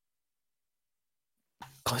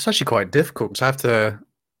 God, it's actually quite difficult. 'Cause I have to.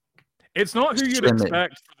 It's not who you'd Swim it.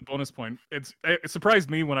 expect for the bonus point. It surprised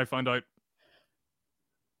me when I found out.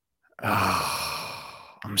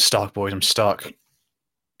 I'm stuck, boys. I'm stuck.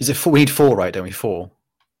 Is it 4? We need 4, right? Don't we? 4.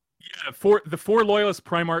 Yeah, the 4 Loyalist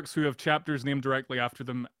Primarchs who have chapters named directly after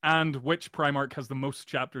them, and which Primarch has the most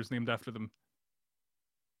chapters named after them.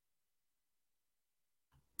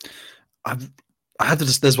 I had to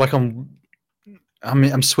just. There's like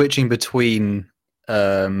I'm switching between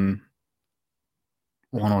 1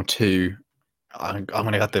 or 2. I'm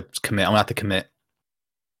gonna have to commit. I'm gonna have to commit.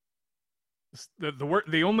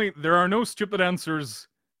 There are no stupid answers.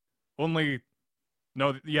 There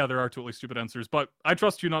are totally stupid answers, but I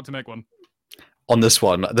trust you not to make one. On this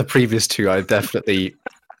one, the previous 2, I definitely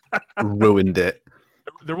ruined it.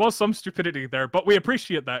 There was some stupidity there, but we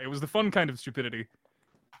appreciate that. It was the fun kind of stupidity.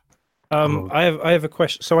 I have a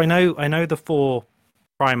question. So I know the 4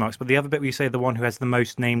 Primarchs, but the other bit where you say the one who has the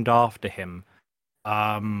most named after him.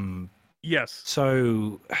 Yes.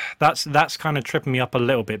 So that's kind of tripping me up a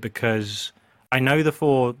little bit because I know the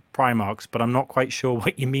 4 Primarchs, but I'm not quite sure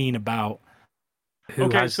what you mean about who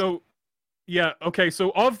has. So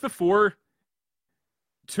of the 4,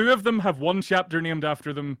 2 of them have 1 chapter named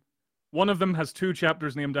after them, 1 of them has 2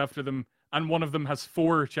 chapters named after them, and 1 of them has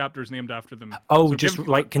 4 chapters named after them. Oh, So just give-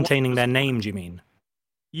 like containing their names, you mean?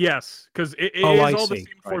 Yes, because it is I all the see.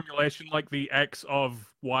 same Right. formulation, like the X of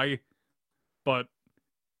Y, but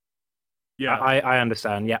yeah. I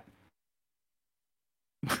understand. Yeah.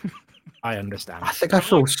 I understand. I think I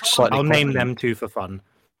feel slightly. I'll name confident. them 2 for fun.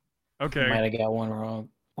 Okay. Might have got one wrong.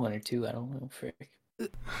 1 or 2, I don't know. Frick.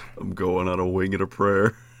 I'm going on a wing and a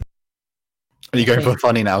prayer. Are you going for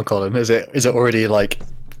funny now, Colin? Is it already like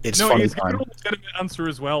it's No, funny he's given time? a legitimate answer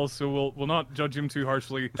as well, so we'll not judge him too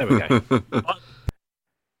harshly. There we go.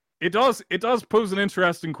 It does pose an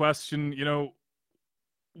interesting question.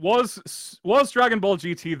 Was Dragon Ball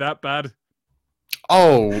GT that bad?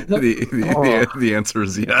 Oh, The answer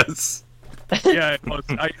is yes. Yeah, it was.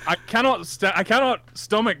 I cannot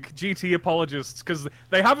stomach GT apologists because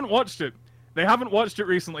they haven't watched it. They haven't watched it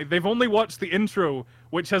recently. They've only watched the intro,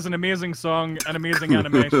 which has an amazing song, an amazing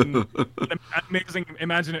animation, amazing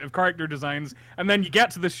imaginative character designs, and then you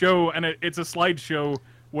get to the show and it's a slideshow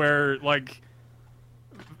where like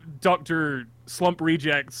Dr. Slump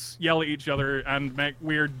rejects yell at each other and make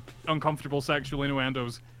weird, uncomfortable sexual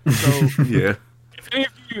innuendos. So Yeah. if any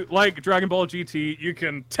of you like Dragon Ball GT, you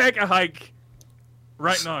can take a hike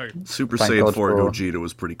right now. Super Thank Saiyan God 4 for- Gogeta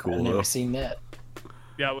was pretty I've cool never though. seen that.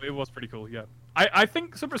 Yeah, it was pretty cool. Yeah, I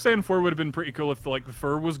think Super Saiyan 4 would have been pretty cool if the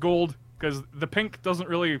fur was gold, because the pink doesn't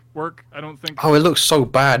really work. I don't think. Oh, it looks so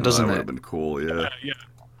bad, doesn't that would it? have been cool, yeah. Yeah.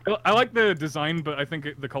 I like the design, but I think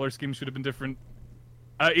the color scheme should have been different.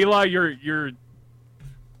 Eli, you're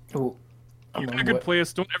Ooh. in a good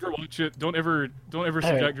place. Don't ever watch it. Don't ever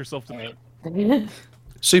subject yourself to that. Alright.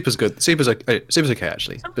 Super's good. Super's okay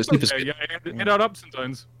actually, but Super's Okay, good. yeah, it had ups and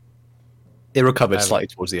downs. It recovered Um, slightly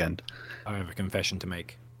towards the end. I have a confession to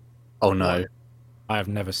make. Oh no. I have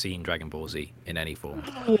never seen Dragon Ball Z in any form.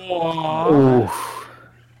 Ooh.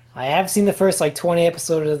 I have seen the first 20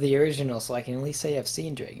 episodes of the original, so I can at least say I've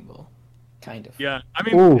seen Dragon Ball. Kind of. Yeah, I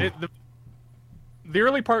Ooh. mean, the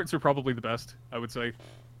early parts are probably the best. I would say.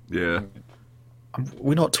 Yeah.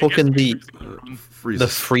 We're not talking the Frieza.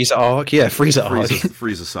 Frieza arc. Yeah, Frieza arc.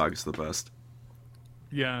 Frieza Saga's the best.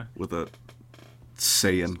 Yeah. With a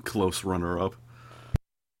Saiyan close runner-up.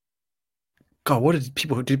 God, what did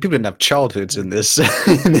people do? People didn't have childhoods in this.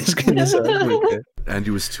 in this movie. And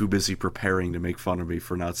he was too busy preparing to make fun of me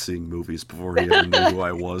for not seeing movies before he ever knew who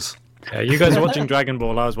I was. Yeah, you guys are watching Dragon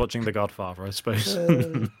Ball. I was watching The Godfather, I suppose.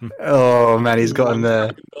 Oh man, he's got him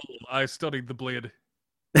there. I studied the blade.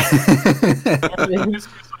 In this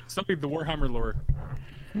case, I studied the Warhammer lore.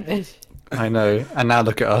 I know. And now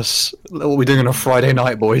look at us. What we're doing on a Friday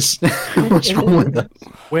night, boys. What's wrong with us?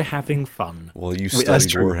 We're having fun. Well, you Wait, that's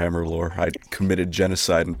studied true. Warhammer lore. I committed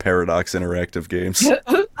genocide in Paradox Interactive Games.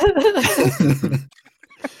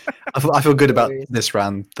 I feel good about this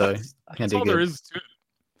round, though. I can That's do all there good. is to it.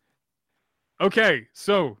 Okay,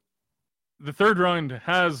 so the third round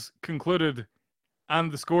has concluded,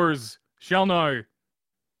 and the scores shall now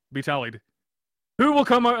be tallied. Who will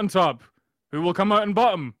come out on top? Who will come out on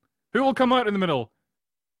bottom? Who will come out in the middle?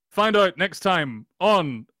 Find out next time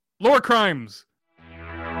on Lore Crimes.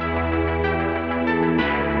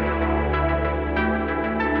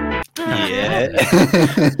 Yeah.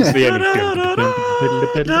 It's the end.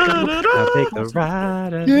 I'll take the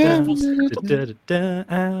ride. Okay,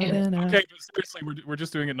 but seriously, we're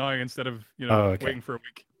just doing it now instead of Oh, okay. waiting for a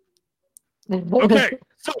week. Okay,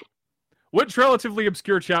 so which relatively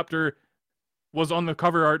obscure chapter was on the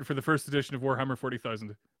cover art for the first edition of Warhammer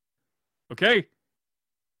 40,000? Okay,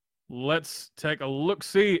 let's take a look.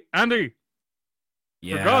 See, Andy,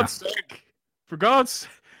 Yeah. for God's,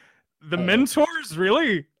 the mentors,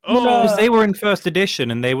 really? No. Because they were in first edition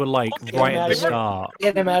and they were like Okay, right at the they were- start.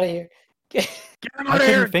 Get him out of here. Get him I out of couldn't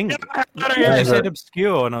here! think. Get him out of You here! Yeah. said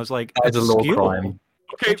obscure, and I was like, That is a law obscure? crime.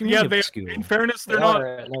 Okay, What do you yeah, mean they. obscure? In fairness, they're They not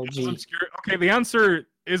are an OG. obscure. Okay, the answer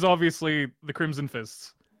is obviously the Crimson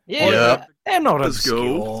Fists. Yeah. They're not Let's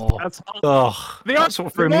go. obscure. That's Ugh, they that's are,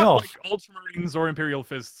 what threw me they're not off. like Ultramarines or Imperial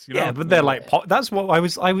Fists, you know? Yeah, but they're like that's what I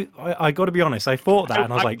was. I got to be honest. I thought that,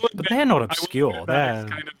 and I was like, will but admit- they're not I will obscure. admit that is They're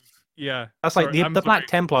kind of yeah. that's like sorry, I'm the Black sorry.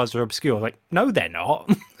 Templars are obscure. Like, no, they're not.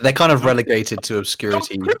 They're kind of relegated to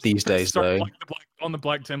obscurity No, Crimson these days, Fists aren't though. like on the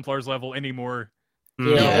Black Templars level anymore.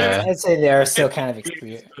 Yeah, I'd say they are still kind of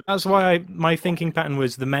experienced. That's why my thinking pattern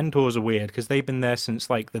was the mentors are weird because they've been there since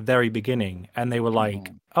like the very beginning, and they were like,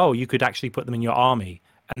 oh, you could actually put them in your army,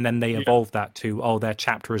 and then they evolved that to their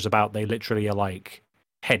chapter is about they literally are like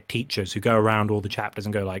head teachers who go around all the chapters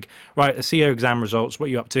and go like, right, the CO exam results, what are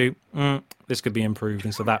you up to? This could be improved,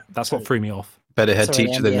 and so that's what threw me off. Better head Sorry,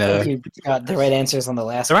 teacher Andy, than I think you got the right answers on the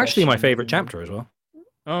last. They're actually my question. favorite chapter as well.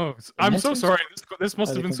 Oh, I'm so Mentors? sorry. This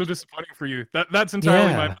must Oh, have they been so can- disappointing for you. That's entirely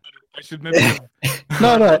my Yeah. bad. I should never have.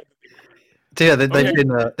 No. Yeah, they've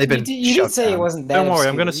Okay. been. You shut did say it down. wasn't that. Don't worry, I'm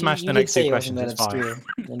obscure. gonna smash You the did next say two it wasn't questions, that it's fine.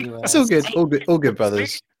 obscure when you It's all asked. good. All good,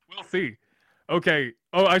 brothers. We'll see. Okay.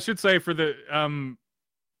 Oh, I should say for the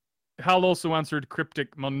Hal also answered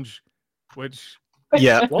cryptic munge, which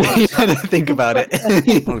Yeah. What? I don't think about it. I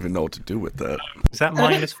don't even know what to do with that. Is that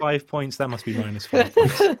minus 5 points? That must be minus 5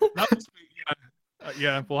 points. that must be,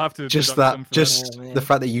 yeah, we'll have to just deduct some that, for just Oh, man. the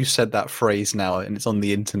fact that you said that phrase now and it's on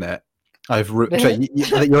the internet. I've I think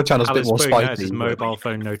your channel's a bit Alice more putting out spicy. his but- mobile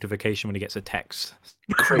phone notification when he gets a text.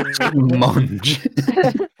 Cryptic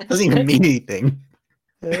munge. Doesn't even mean anything.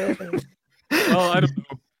 Well, I don't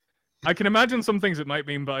know. I can imagine some things it might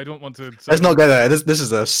mean, but I don't want to. Let's not go there. This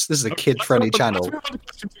is a Okay, kid friendly let's channel. move on to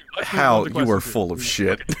question two. Let's move on Hal, to you question are two. full of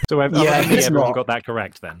shit. So Yeah, evidently it's everyone not. got that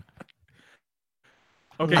correct then.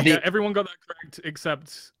 Okay, I yeah, think- everyone got that correct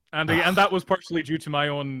except Andy, and that was partially due to my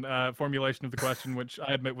own formulation of the question, which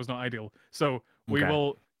I admit was not ideal. So we Okay.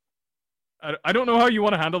 will. I don't know how you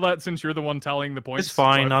want to handle that since you're the one tallying the points. It's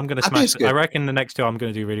fine. but- I'm going to I think smash it's it. good. I reckon the next two I'm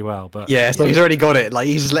going to do really well. But Yeah, so he's already got it. Like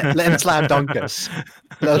he's let him slam dunk us.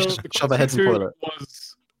 Let us So just the shove our heads in question the two toilet.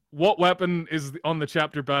 was, what weapon is on the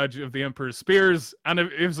chapter badge of the Emperor's Spears? And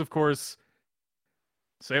it is, of course,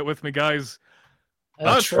 say it with me, guys.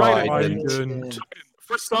 A trident. trident.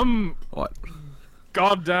 For some What?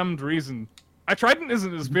 goddamned reason, a trident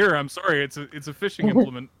isn't a spear. I'm sorry, it's a fishing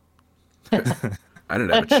implement. I didn't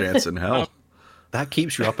have a chance in hell. That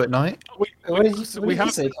keeps you up at night. What did you, we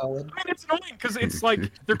have. say, Colin? I mean, it's annoying because it's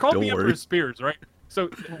like they're called Don't the worry. Emperor's Spears, right? So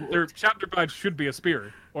their chapter badge should be a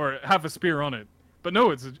spear or have a spear on it. But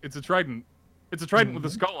no, it's a trident. It's a trident with a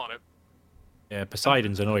skull on it. yeah,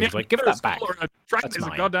 Poseidon's annoyed. He's Yeah, like, give either a that back. skull or a trident That's is a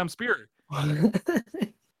mine. goddamn spear.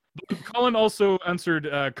 Colin also answered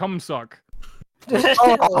cumsock.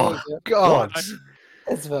 Oh God!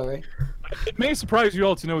 That's about right. It may surprise you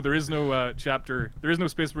all to know there is no chapter. There is no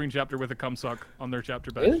Space Marine chapter with a cumsock on their chapter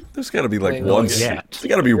badge. Really? There's got to be like Wait, one. not yet. There's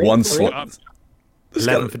got to be one. Uh, There's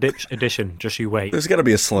 11th got edition. Just you wait. to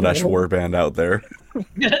be a Slanesh warband out there.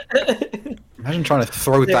 Imagine trying to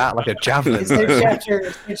throw that like a javelin. It's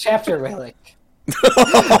their chapter relic.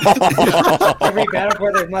 Every battle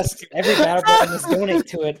brother must donate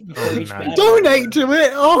to it before each no. battle. Donate to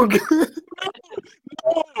it. Oh God!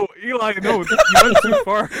 No, Eli, no, you went too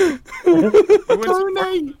far. You went too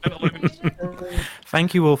far.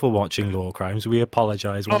 Thank you all for watching Lore Crimes. We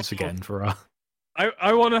apologize once again for our.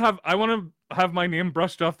 I want to have my name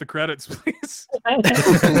brushed off the credits, please. We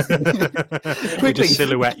Quickly. just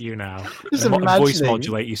silhouette you now. Just Voice imagining.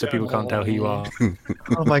 modulate you so people can't tell who you are.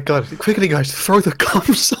 Oh my God! Quickly, guys, throw the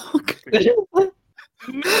cumsock. No.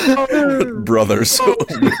 Brothers,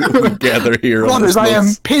 we gather here on Brothers, this I am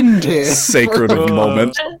most pinned here. sacred of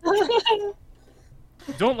moment.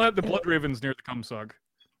 Don't let the blood ravens near the cumsock.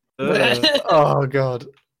 Oh God!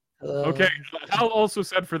 Okay, Hal also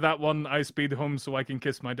said for that one, I speed home so I can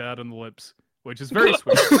kiss my dad on the lips, which is very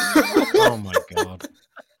sweet. Oh my god.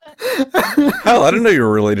 Hell, I didn't know you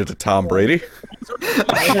were related to Tom Brady.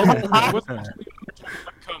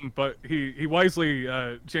 But he wisely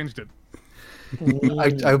changed it.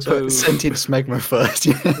 I put sentient smegma first.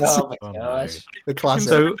 Yes. Oh my Oh, gosh. The classic.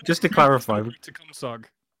 So just to clarify, To cumsog.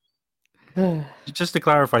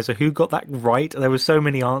 so who got that right? There were so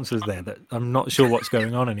many answers there that I'm not sure what's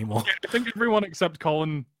going on anymore. Yeah, I think everyone except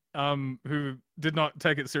Colin, who did not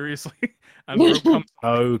take it seriously, and wrote cumsog.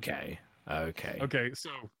 Okay. Okay, so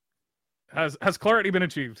has clarity been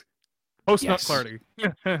achieved? Post nut Yes. clarity.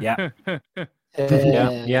 Yeah.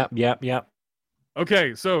 Yeah. Yep.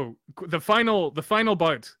 Okay, so the final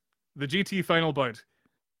bout, the GT final bout.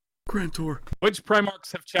 Grand Tour. Which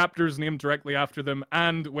Primarchs have chapters named directly after them,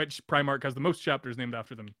 and which Primarch has the most chapters named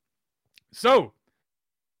after them? So,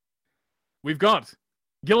 we've got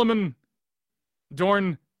Gilliman,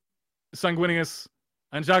 Dorn, Sanguinius,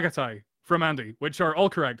 and Jagatai from Andy, which are all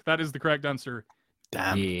correct. That is the correct answer.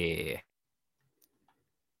 Damn. Yeah.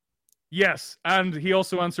 Yes, and he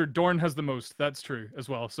also answered Dorn has the most. That's true as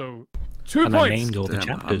well. So, 2 And I points. named all the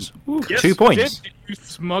Damn, chapters. Yes, 2 you points. did, you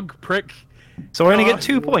smug prick. So I only Oh, get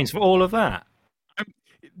 2 points for all of that.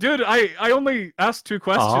 Dude, I only asked 2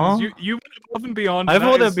 questions. Aw. You went above and beyond. I That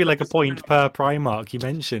thought is- there'd be like a that is point per Primarch you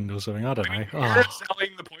mentioned or something. I don't know. You're Oh, selling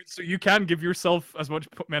the points, so you can give yourself as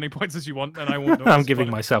many points as you want, and I won't know. I'm giving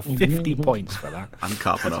myself 50 points for that. I'm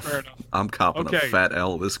copping That's a, fair enough. I'm copping Okay. a fat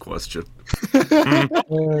L this question.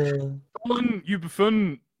 Colin, you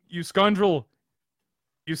buffoon, you scoundrel.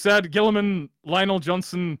 You said Gilliman, Lionel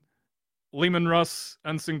Johnson, Lehman Russ,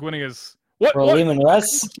 and Sanguinius. What? Bro, What? Lehman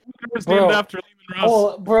Russ? was Bro. named after Lehman Russ?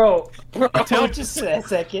 Oh, bro, Tell- just a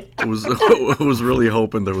second. I was really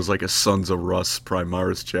hoping there was like a Sons of Russ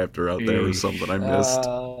Primaris chapter out there or Eesh. something I missed.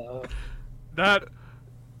 That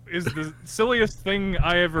is the silliest thing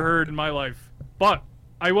I ever heard in my life. But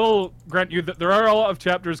I will grant you that there are a lot of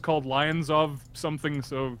chapters called Lions of something,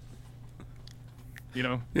 so you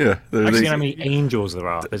know. Yeah, I've they- seen how many angels there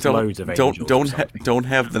are. There's loads of angels. don't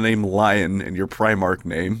have the name Lion in your Primarch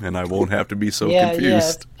name, and I won't have to be so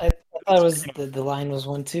confused. I thought it was the line was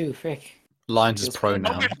one too. Frick. Lions is pro Oh,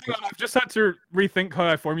 now. wait, hang on, I've just had to rethink how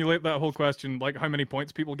I formulate that whole question, like how many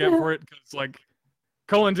points people get for it, because like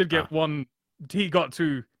Colin did get one, he got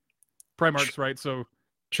 2 Primarchs right, so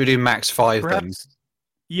Should we do max 5 then? perhaps.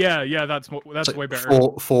 Yeah, that's So way better.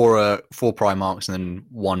 four Primarchs and then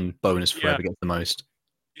 1 bonus for Yeah. whoever gets the most.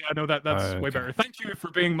 Yeah, no, that's way Okay. better. Thank you for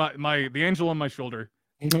being the angel on my shoulder.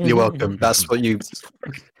 You're welcome. That's what you.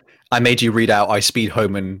 I made you read out. I speed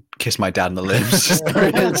home and kiss my dad on the lips. So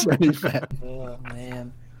it's only fair. Oh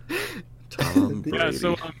man. Tom Yeah, Brady.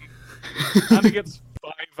 so Andy gets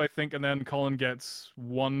 5, I think, and then Colin gets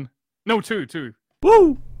 1. No, two.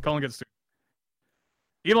 Woo! Colin gets 2.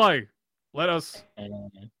 Eli, let us.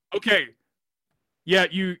 Okay. Yeah,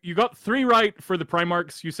 you got 3 right for the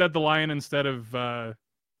Primarchs. You said the lion instead of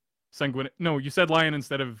Sanguin. No, you said lion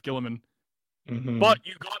instead of Gilliman. But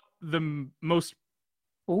you got the most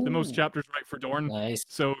chapters right for Dorn. Nice.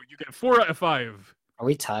 So you get 4 out of 5. Are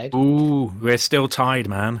we tied? Ooh, we're still tied,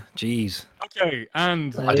 man. Jeez. Okay,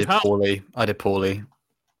 and I did Hal, poorly.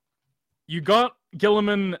 you got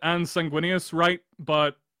Gilliman and Sanguinius right,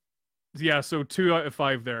 but yeah, so 2 out of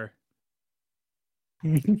 5 there.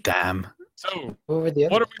 Damn. So What were the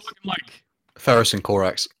what others? are we looking like? Ferris and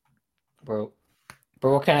Corax. Bro,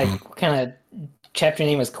 what kind of chapter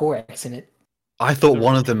name has Corax in it? I thought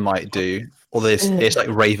one of them might do. Or this, it's like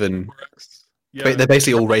Raven. Yeah, They're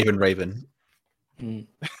basically all Raven. Mm.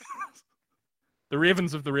 the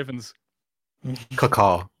Ravens of the Ravens.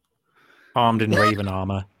 Kakar. Armed in raven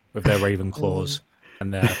armor with their raven claws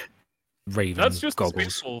and their raven That's just the goggles.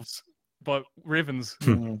 Space Wolves, but Ravens.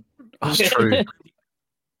 That's true.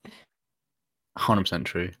 100%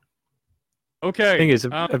 true. Okay. Thing is,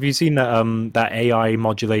 have you seen that AI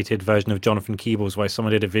modulated version of Jonathan Keebles where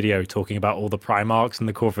someone did a video talking about all the Primarchs and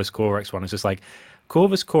the Corvus Corax one? It's just like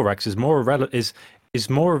Corvus Corax is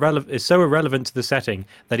so irrelevant to the setting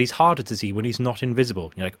that he's harder to see when he's not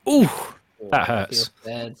invisible. You're like, ooh, that hurts.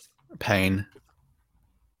 Bad. Pain.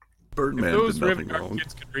 If Birdman those did Raven nothing Guard wrong.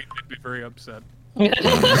 kids could read, they'd be very upset.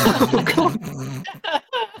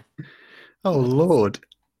 Oh, Lord.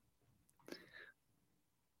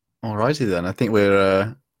 Alrighty then. I think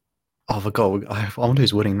we're. Oh, my God. I wonder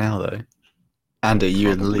who's winning now, though. Andy,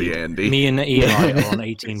 you in the Probably lead. Andy. Me and Eli are on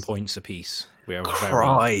 18 points apiece. We are very,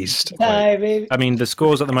 Christ. Hi, baby. I mean, the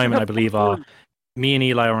scores at the moment, I believe, are me and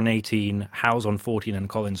Eli are on 18, Hal's on 14, and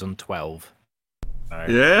Colin's on 12. So,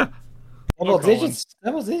 Yeah. Double Colin. digits.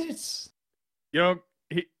 Double digits. You know,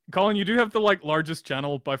 Colin, you do have the largest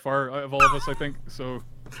channel by far out of all of us, I think. So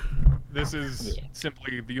this is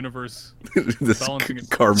simply the universe. This Balancing it.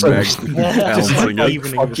 Carmack balancing it.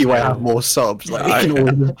 evening Fuck the you, I scale. have more subs. Like, you can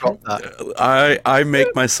always drop that. I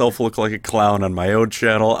make myself look like a clown on my own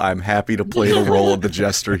channel. I'm happy to play the role of the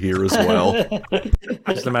jester here as well.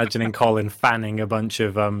 Just imagining Colin fanning a bunch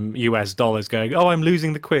of US dollars going, oh, I'm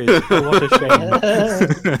losing the quiz. Oh, what a shame.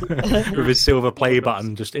 With his silver play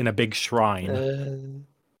button just in a big shrine.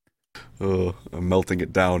 I'm melting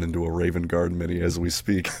it down into a Raven Guard mini as we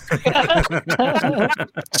speak. So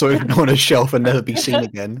it can go on a shelf and never be seen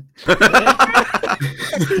again.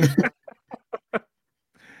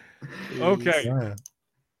 Okay. Yeah.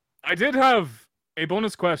 I did have a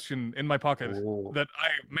bonus question in my pocket Ooh. that I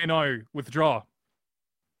may now withdraw.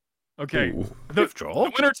 Okay. Ooh.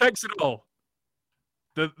 The winner takes it all.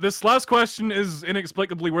 This last question is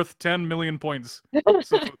inexplicably worth 10 million points. So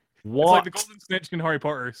it's like the golden snitch in Harry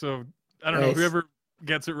Potter. So I don't know. Nice. Whoever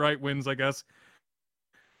gets it right wins, I guess.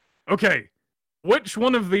 Okay. Which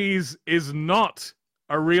one of these is not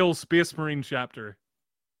a real Space Marine chapter?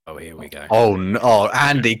 Oh, here we go. Oh, no. Oh,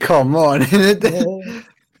 Andy, come on.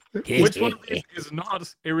 Which one of these is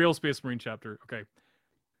not a real Space Marine chapter? Okay.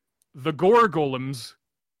 The Gore Golems,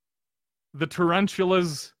 the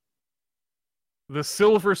Tarantulas, the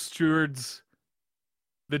Silver Stewards,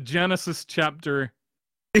 the Genesis chapter,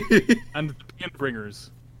 and the Painbringers.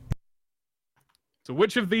 So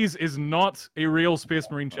which of these is not a real Space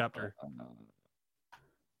Marine chapter?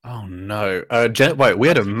 Oh, no. Wait, we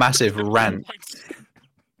had a massive rant.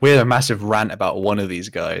 We had a massive rant about one of these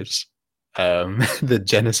guys. The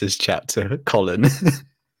Genesis chapter, Colin.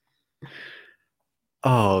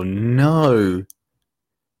 Oh, no.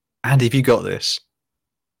 Andy, have you got this?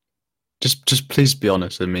 Just please be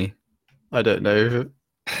honest with me. I don't know.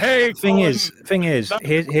 Hey, Thing Colin, is, here's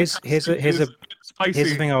the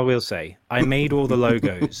thing I will say. I made all the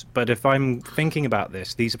logos, but if I'm thinking about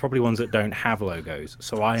this, these are probably ones that don't have logos,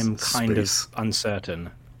 so I am kind Space. of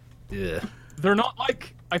uncertain. Yeah. They're not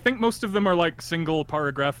like. I think most of them are like single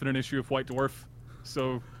paragraph in an issue of White Dwarf.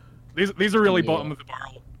 So these are really Yeah. bottom of the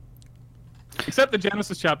barrel. Except the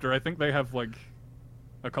Genesis chapter. I think they have like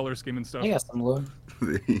a color scheme and stuff. I got some lore.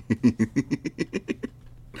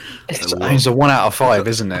 It's a 1 out of 5,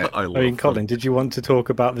 isn't it? I love I mean, Colin, did you want to talk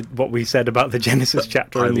about what we said about the Genesis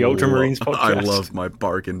chapter in the Ultramarines podcast? I love my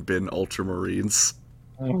bargain bin Ultramarines.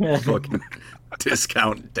 Fucking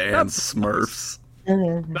discount Dan Smurfs.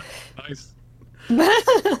 Nice.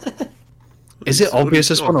 Is it obvious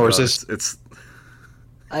this one, or is God, this? It's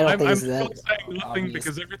I don't I'm think it's still that. saying nothing obvious.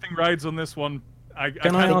 because everything rides on this one.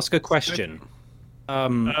 Can I ask a question?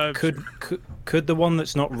 Could the one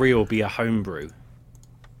that's not real be a homebrew?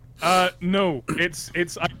 No, it's.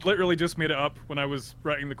 I literally just made it up when I was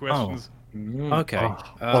writing the questions. Okay.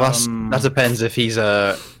 Oh, well, that depends if he's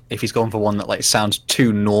gone for one that like sounds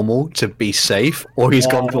too normal to be safe, or he's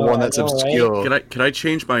gone for one that's obscure. Can I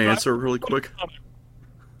change my answer really quick?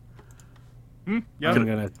 Yeah. I'm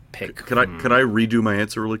gonna pick. Could I redo my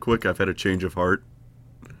answer really quick? I've had a change of heart.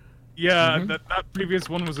 Yeah, that previous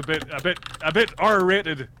one was a bit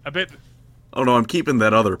R-rated, a bit. Oh no, I'm keeping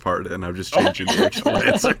that other part, and I'm just changing the actual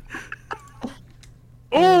answer.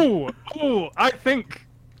 Oh, I think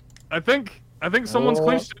someone's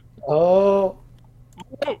clinched it. Oh.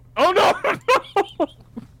 Oh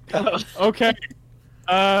no! Okay.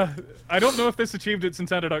 I don't know if this achieved its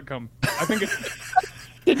intended outcome. I think it.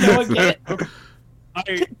 Did no one get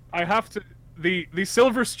it? I have to. The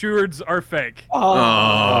silver stewards are fake.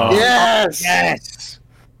 Oh. Yes! Yes!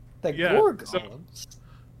 The Yeah, Gorgolems.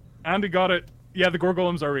 Andy got it. Yeah, the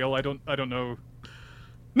Gorgolems are real. I don't know.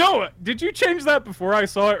 No, did you change that before I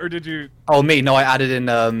saw it, or did you? Oh, me? No, I added in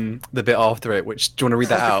the bit after it. Which do you want to read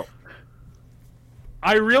that out?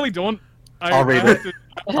 I really don't. I'll read have it.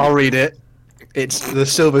 I'll read it. It's the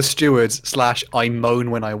Silver Stewards / I moan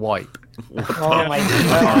when I wipe. Oh my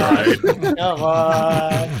god. Come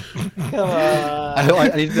on. Come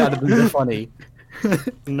on. I need to add a bit funny.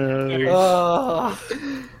 No. Oh.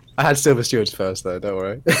 I had Silver Stewards first, though. Don't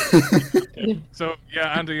worry. So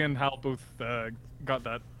yeah, Andy and Hal both got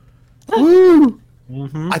that. Woo!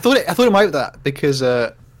 I thought it might be that because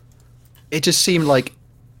it just seemed like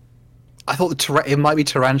I thought it might be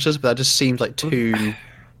tarantulas, but that just seemed like too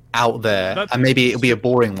out there, and maybe it'll be a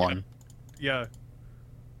boring one. Yeah.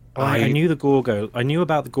 I knew I knew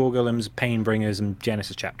about the Gorgolems, Painbringers, and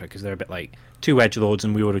Genesis chapter because they're a bit like two edgelords,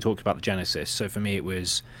 and we already talked about the Genesis. So for me, it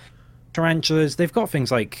was tarantulas. They've got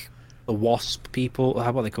things like the wasp people.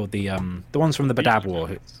 How what they called the ones from the Badab War,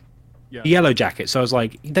 Yeah. the Yellow Jackets. So I was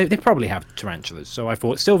like, they probably have tarantulas. So I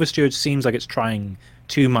thought Silver Steward seems like it's trying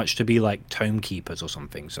too much to be like Tome Keepers or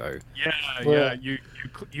something. So Yeah.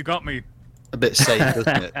 You got me. A bit safe,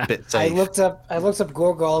 doesn't it? A bit safe. I looked up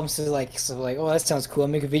Gorgolems so like oh that sounds cool. I'll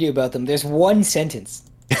make a video about them. There's one sentence.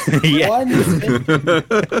 yeah. One sentence.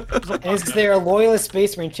 And it's their loyalist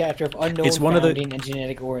Space Marine chapter of unknown It's one of the- founding and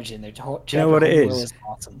genetic origin. Their you know what it is? Loyalist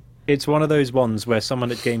awesome. It's one of those ones where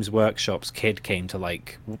someone at Games Workshop's kid came to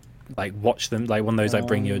like watch them, like one of those like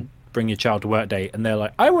bring your child to work day, and they're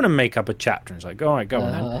like, I want to make up a chapter. And it's like, all right, go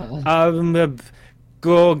on then.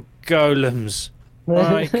 Gorgolems. All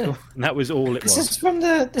right, cool. And that was all it was.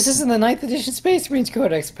 This is in the 9th edition Space Marines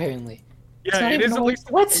Codex apparently. Yeah, it is at least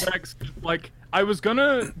what? correct. Like I was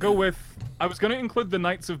gonna include the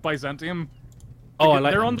Knights of Byzantium. Oh, I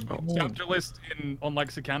like they're on them. the chapter list on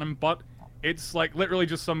Lexicanum, but it's like literally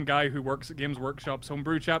just some guy who works at Games Workshop's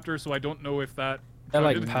homebrew chapter, so I don't know if that. They're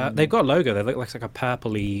like they've got a logo. They look like a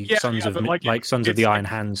purpley Sons of Sons of the Iron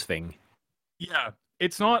Hands thing. Yeah,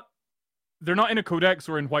 it's not. They're not in a codex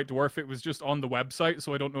or in White Dwarf. It was just on the website,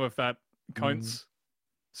 so I don't know if that counts.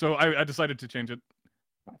 So I decided to change it.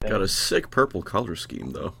 Got a sick purple color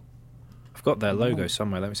scheme though, I've got their logo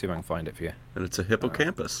somewhere. Let me see if I can find it for you. and it's a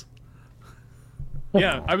hippocampus.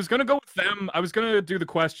 Yeah, I was gonna go with them. I was gonna do the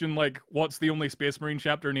question like, what's the only Space Marine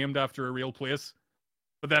chapter named after a real place?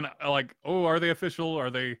 But then like, oh, are they official? Are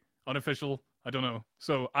they unofficial? I don't know.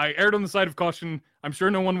 So I erred on the side of caution. I'm sure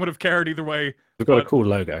no one would have cared either way. We've got a cool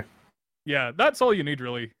logo. Yeah, that's all you need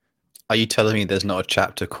really. Are you telling me there's not a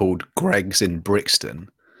chapter called Greg's in Brixton?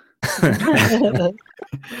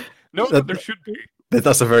 No, there should be.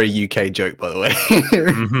 That's a very UK joke, by the way.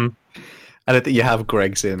 Mm-hmm. I don't think you have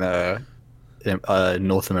Greg's in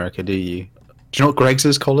North America, do you? Do you know what Greg's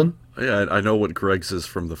is, Colin? Yeah, I know what Greg's is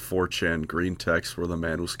from the 4chan green text where the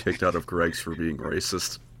man was kicked out of Greg's for being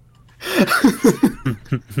racist.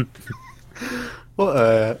 What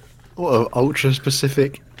a ultra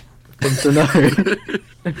specific thing to know.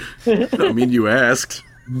 I mean, you asked.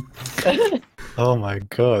 Oh my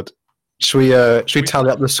god. Should we tally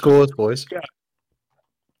up the scores, boys? Yeah.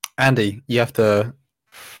 Andy, you have to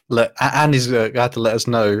Andy's gonna have to let us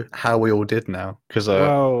know how we all did now, because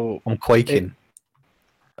Well, I'm quaking.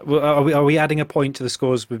 are we adding a point to the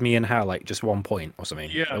scores with me and Hal, like just 1 point or something?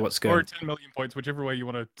 Yeah, What's or good? 10 million points, whichever way you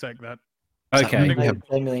want to take that. Okay. I have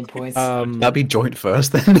 10 million points. That'd be joint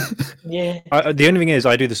first then. Yeah. The only thing is,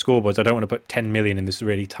 I do the scoreboards. I don't want to put 10 million in this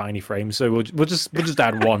really tiny frame, so we'll just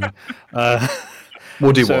add one.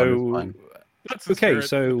 We'll do so, one. It's fine. That's the Okay, spirit.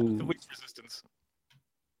 so The least resistance.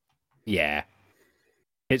 yeah,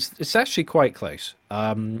 it's actually quite close.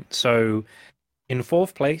 So in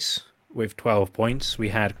fourth place with 12 points, we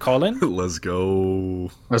had Colin. Let's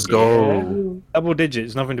go. Let's go. Double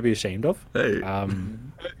digits, nothing to be ashamed of. Hey.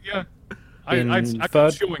 Yeah. In I'm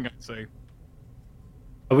third- showing, I'd say.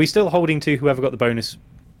 Are we still holding to whoever got the bonus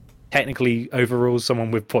technically overrules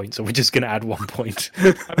someone with points, so we're just going to add 1 point.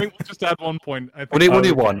 I think we'll just add 1 point. I think We'll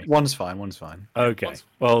do okay. one. One's fine. One's fine. Okay.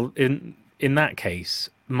 Well, in that case,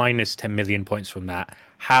 minus 10 million points from that.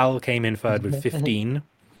 Hal came in third with 15.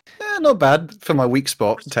 Not bad for my weak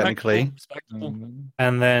spot, technically. Respectable.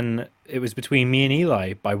 And then it was between me and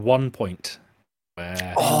Eli by 1 point.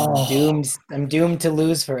 Where I'm doomed to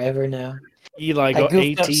lose forever now. Eli I got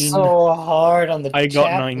goofed up 18. so hard on the I got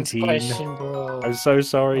chat 19. question, bro. I'm so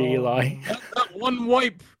sorry, Eli. That one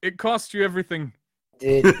wipe, it cost you everything.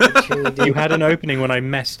 It truly did. You had an opening when I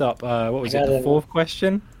messed up. What was it? The gotta- fourth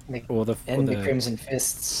question, Like, or the and the Crimson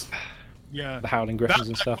Fists. Yeah. Howling Griffins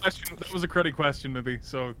and stuff. That was a credit question, maybe,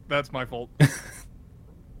 so that's my fault.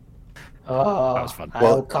 Oh, That was fun. I'll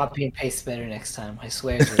Well- copy and paste better next time. I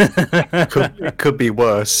swear. to you. It could be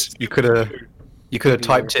worse. You could have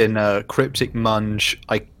typed in cryptic munge.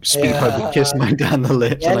 I speak Yeah. kiss mine down the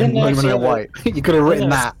lips, Yeah, I and I didn't moan when I actually have a- white. You could have written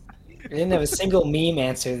know. that. I didn't have a single meme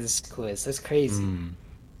answer to this quiz. That's crazy.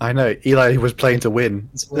 I know. Eli was playing to win.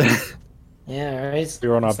 It's weird. Yeah, right. We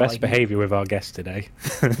were on our It's not best like- behavior with our guest today.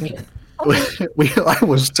 I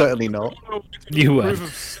was certainly not. You were. Approve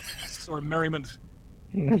of silliness or merriment.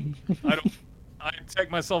 I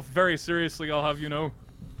take myself very seriously, I'll have you know.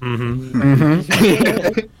 Mm-hmm.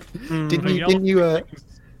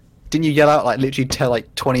 Didn't you yell out like literally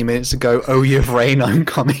 20 minutes ago? Oh, you rain! I'm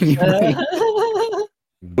coming. You rain.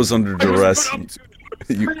 Was under duress.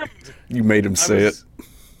 You made him say it.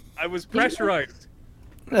 I was pressurized.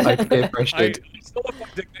 I feel I pressured. still have my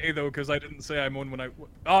dignity though, because I didn't say I moan when I.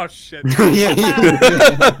 Oh shit!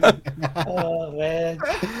 Yeah. Oh man.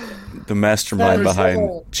 The mastermind That was behind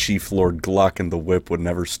so- Chief Lord Glock and the Whip would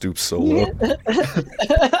never stoop so low.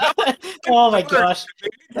 Oh my gosh,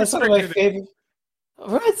 that's one of my favorite.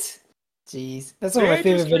 What? Jeez, that's one of my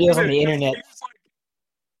favorite videos on the internet.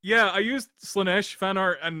 Yeah, I used Slanesh fan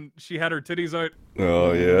art, and she had her titties out.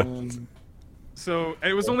 Oh yeah. So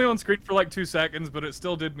it was only on screen for like 2 seconds, but it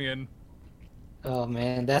still did me in. Oh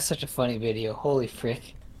man, that's such a funny video. Holy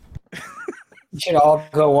frick! You should all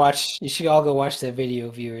go watch. You should all go watch that video,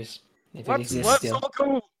 viewers, if it exists still.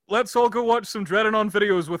 Let's all go watch some Dreadanon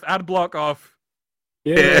videos with ad block off.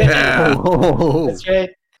 Yeah. That's right.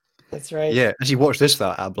 That's right. Yeah, actually watch this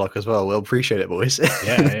without ad block as well. We'll appreciate it, boys.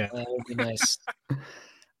 Yeah, yeah. That would be nice.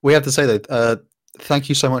 We have to say though, thank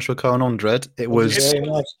you so much for coming on, Dread. It was Very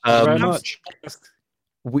much. Very um, much.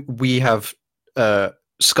 we have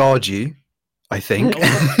scarred you, I think.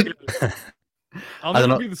 I'll I don't never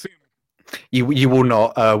know. be the same. You will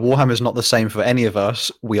not. Warhammer's not the same for any of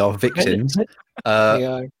us. We are victims. We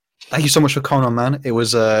are. Thank you so much for coming on, man. It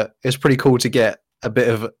was pretty cool to get a bit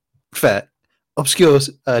of fair obscure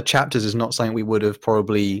chapters. Is not something we would have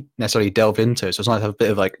probably necessarily delved into. So it's nice to have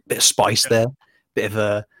a bit of spice there, bit of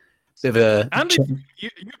a. Andy, you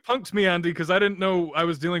punked me, Andy, because I didn't know I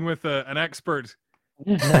was dealing with an expert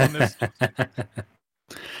on this.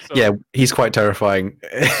 So, Yeah, he's quite terrifying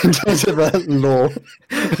in terms of lore.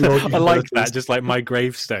 I like that, just like my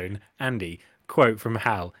gravestone. Andy, quote from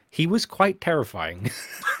Hal, he was quite terrifying.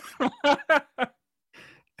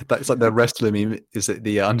 That's like the wrestler meme. Is it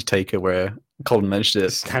the Undertaker where Colin mentioned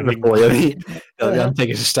it Standing before? Yeah, the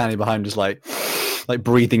Undertaker's just standing behind, just like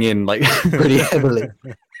breathing in like pretty heavily.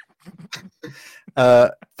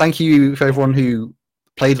 Thank you for everyone who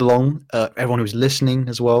played along, everyone who was listening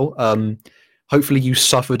as well. Hopefully you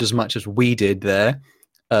suffered as much as we did there.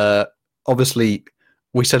 Obviously,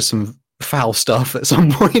 we said some foul stuff at some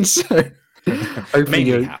point, so hopefully Mainly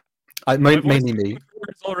you. Hal. Mainly me.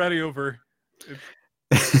 It's already over.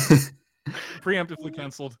 It's preemptively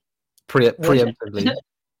cancelled. Preemptively.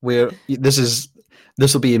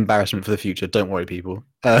 This will be embarrassment for the future. Don't worry, people.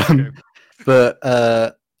 Okay. But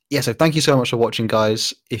yeah, so thank you so much for watching,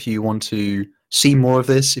 guys. If you want to see more of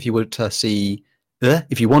this, if you want to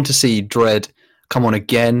see Dread come on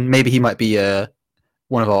again, maybe he might be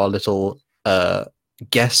one of our little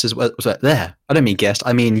guests as well. There, I don't mean guest.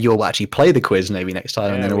 I mean you'll actually play the quiz maybe next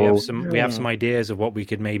time, and Yeah, then we have some ideas of what we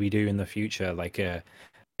could maybe do in the future, like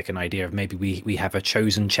an idea of maybe we have a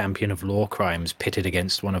chosen champion of law crimes pitted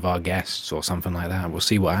against one of our guests or something like that. We'll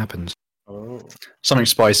see what happens. something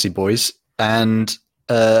spicy, boys. And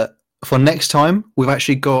for next time, we've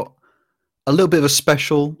actually got a little bit of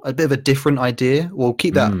a bit of a different idea. We'll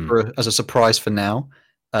keep that as a surprise for now.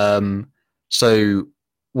 So,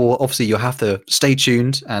 well, obviously, you'll have to stay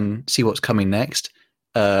tuned and see what's coming next.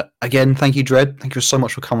 Again, thank you, Dread. Thank you so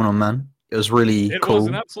much for coming on, man. It was really It cool. was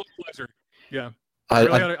an absolute pleasure. Yeah.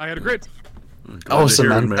 I had a great time. Glad to awesome,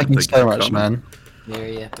 hear it, man. Thank you for so much, coming. man.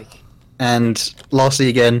 Very epic. And lastly,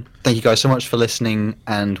 again, thank you guys so much for listening,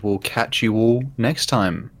 and we'll catch you all next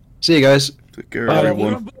time. See you guys. Take care, Bye.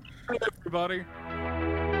 everyone. night, everybody.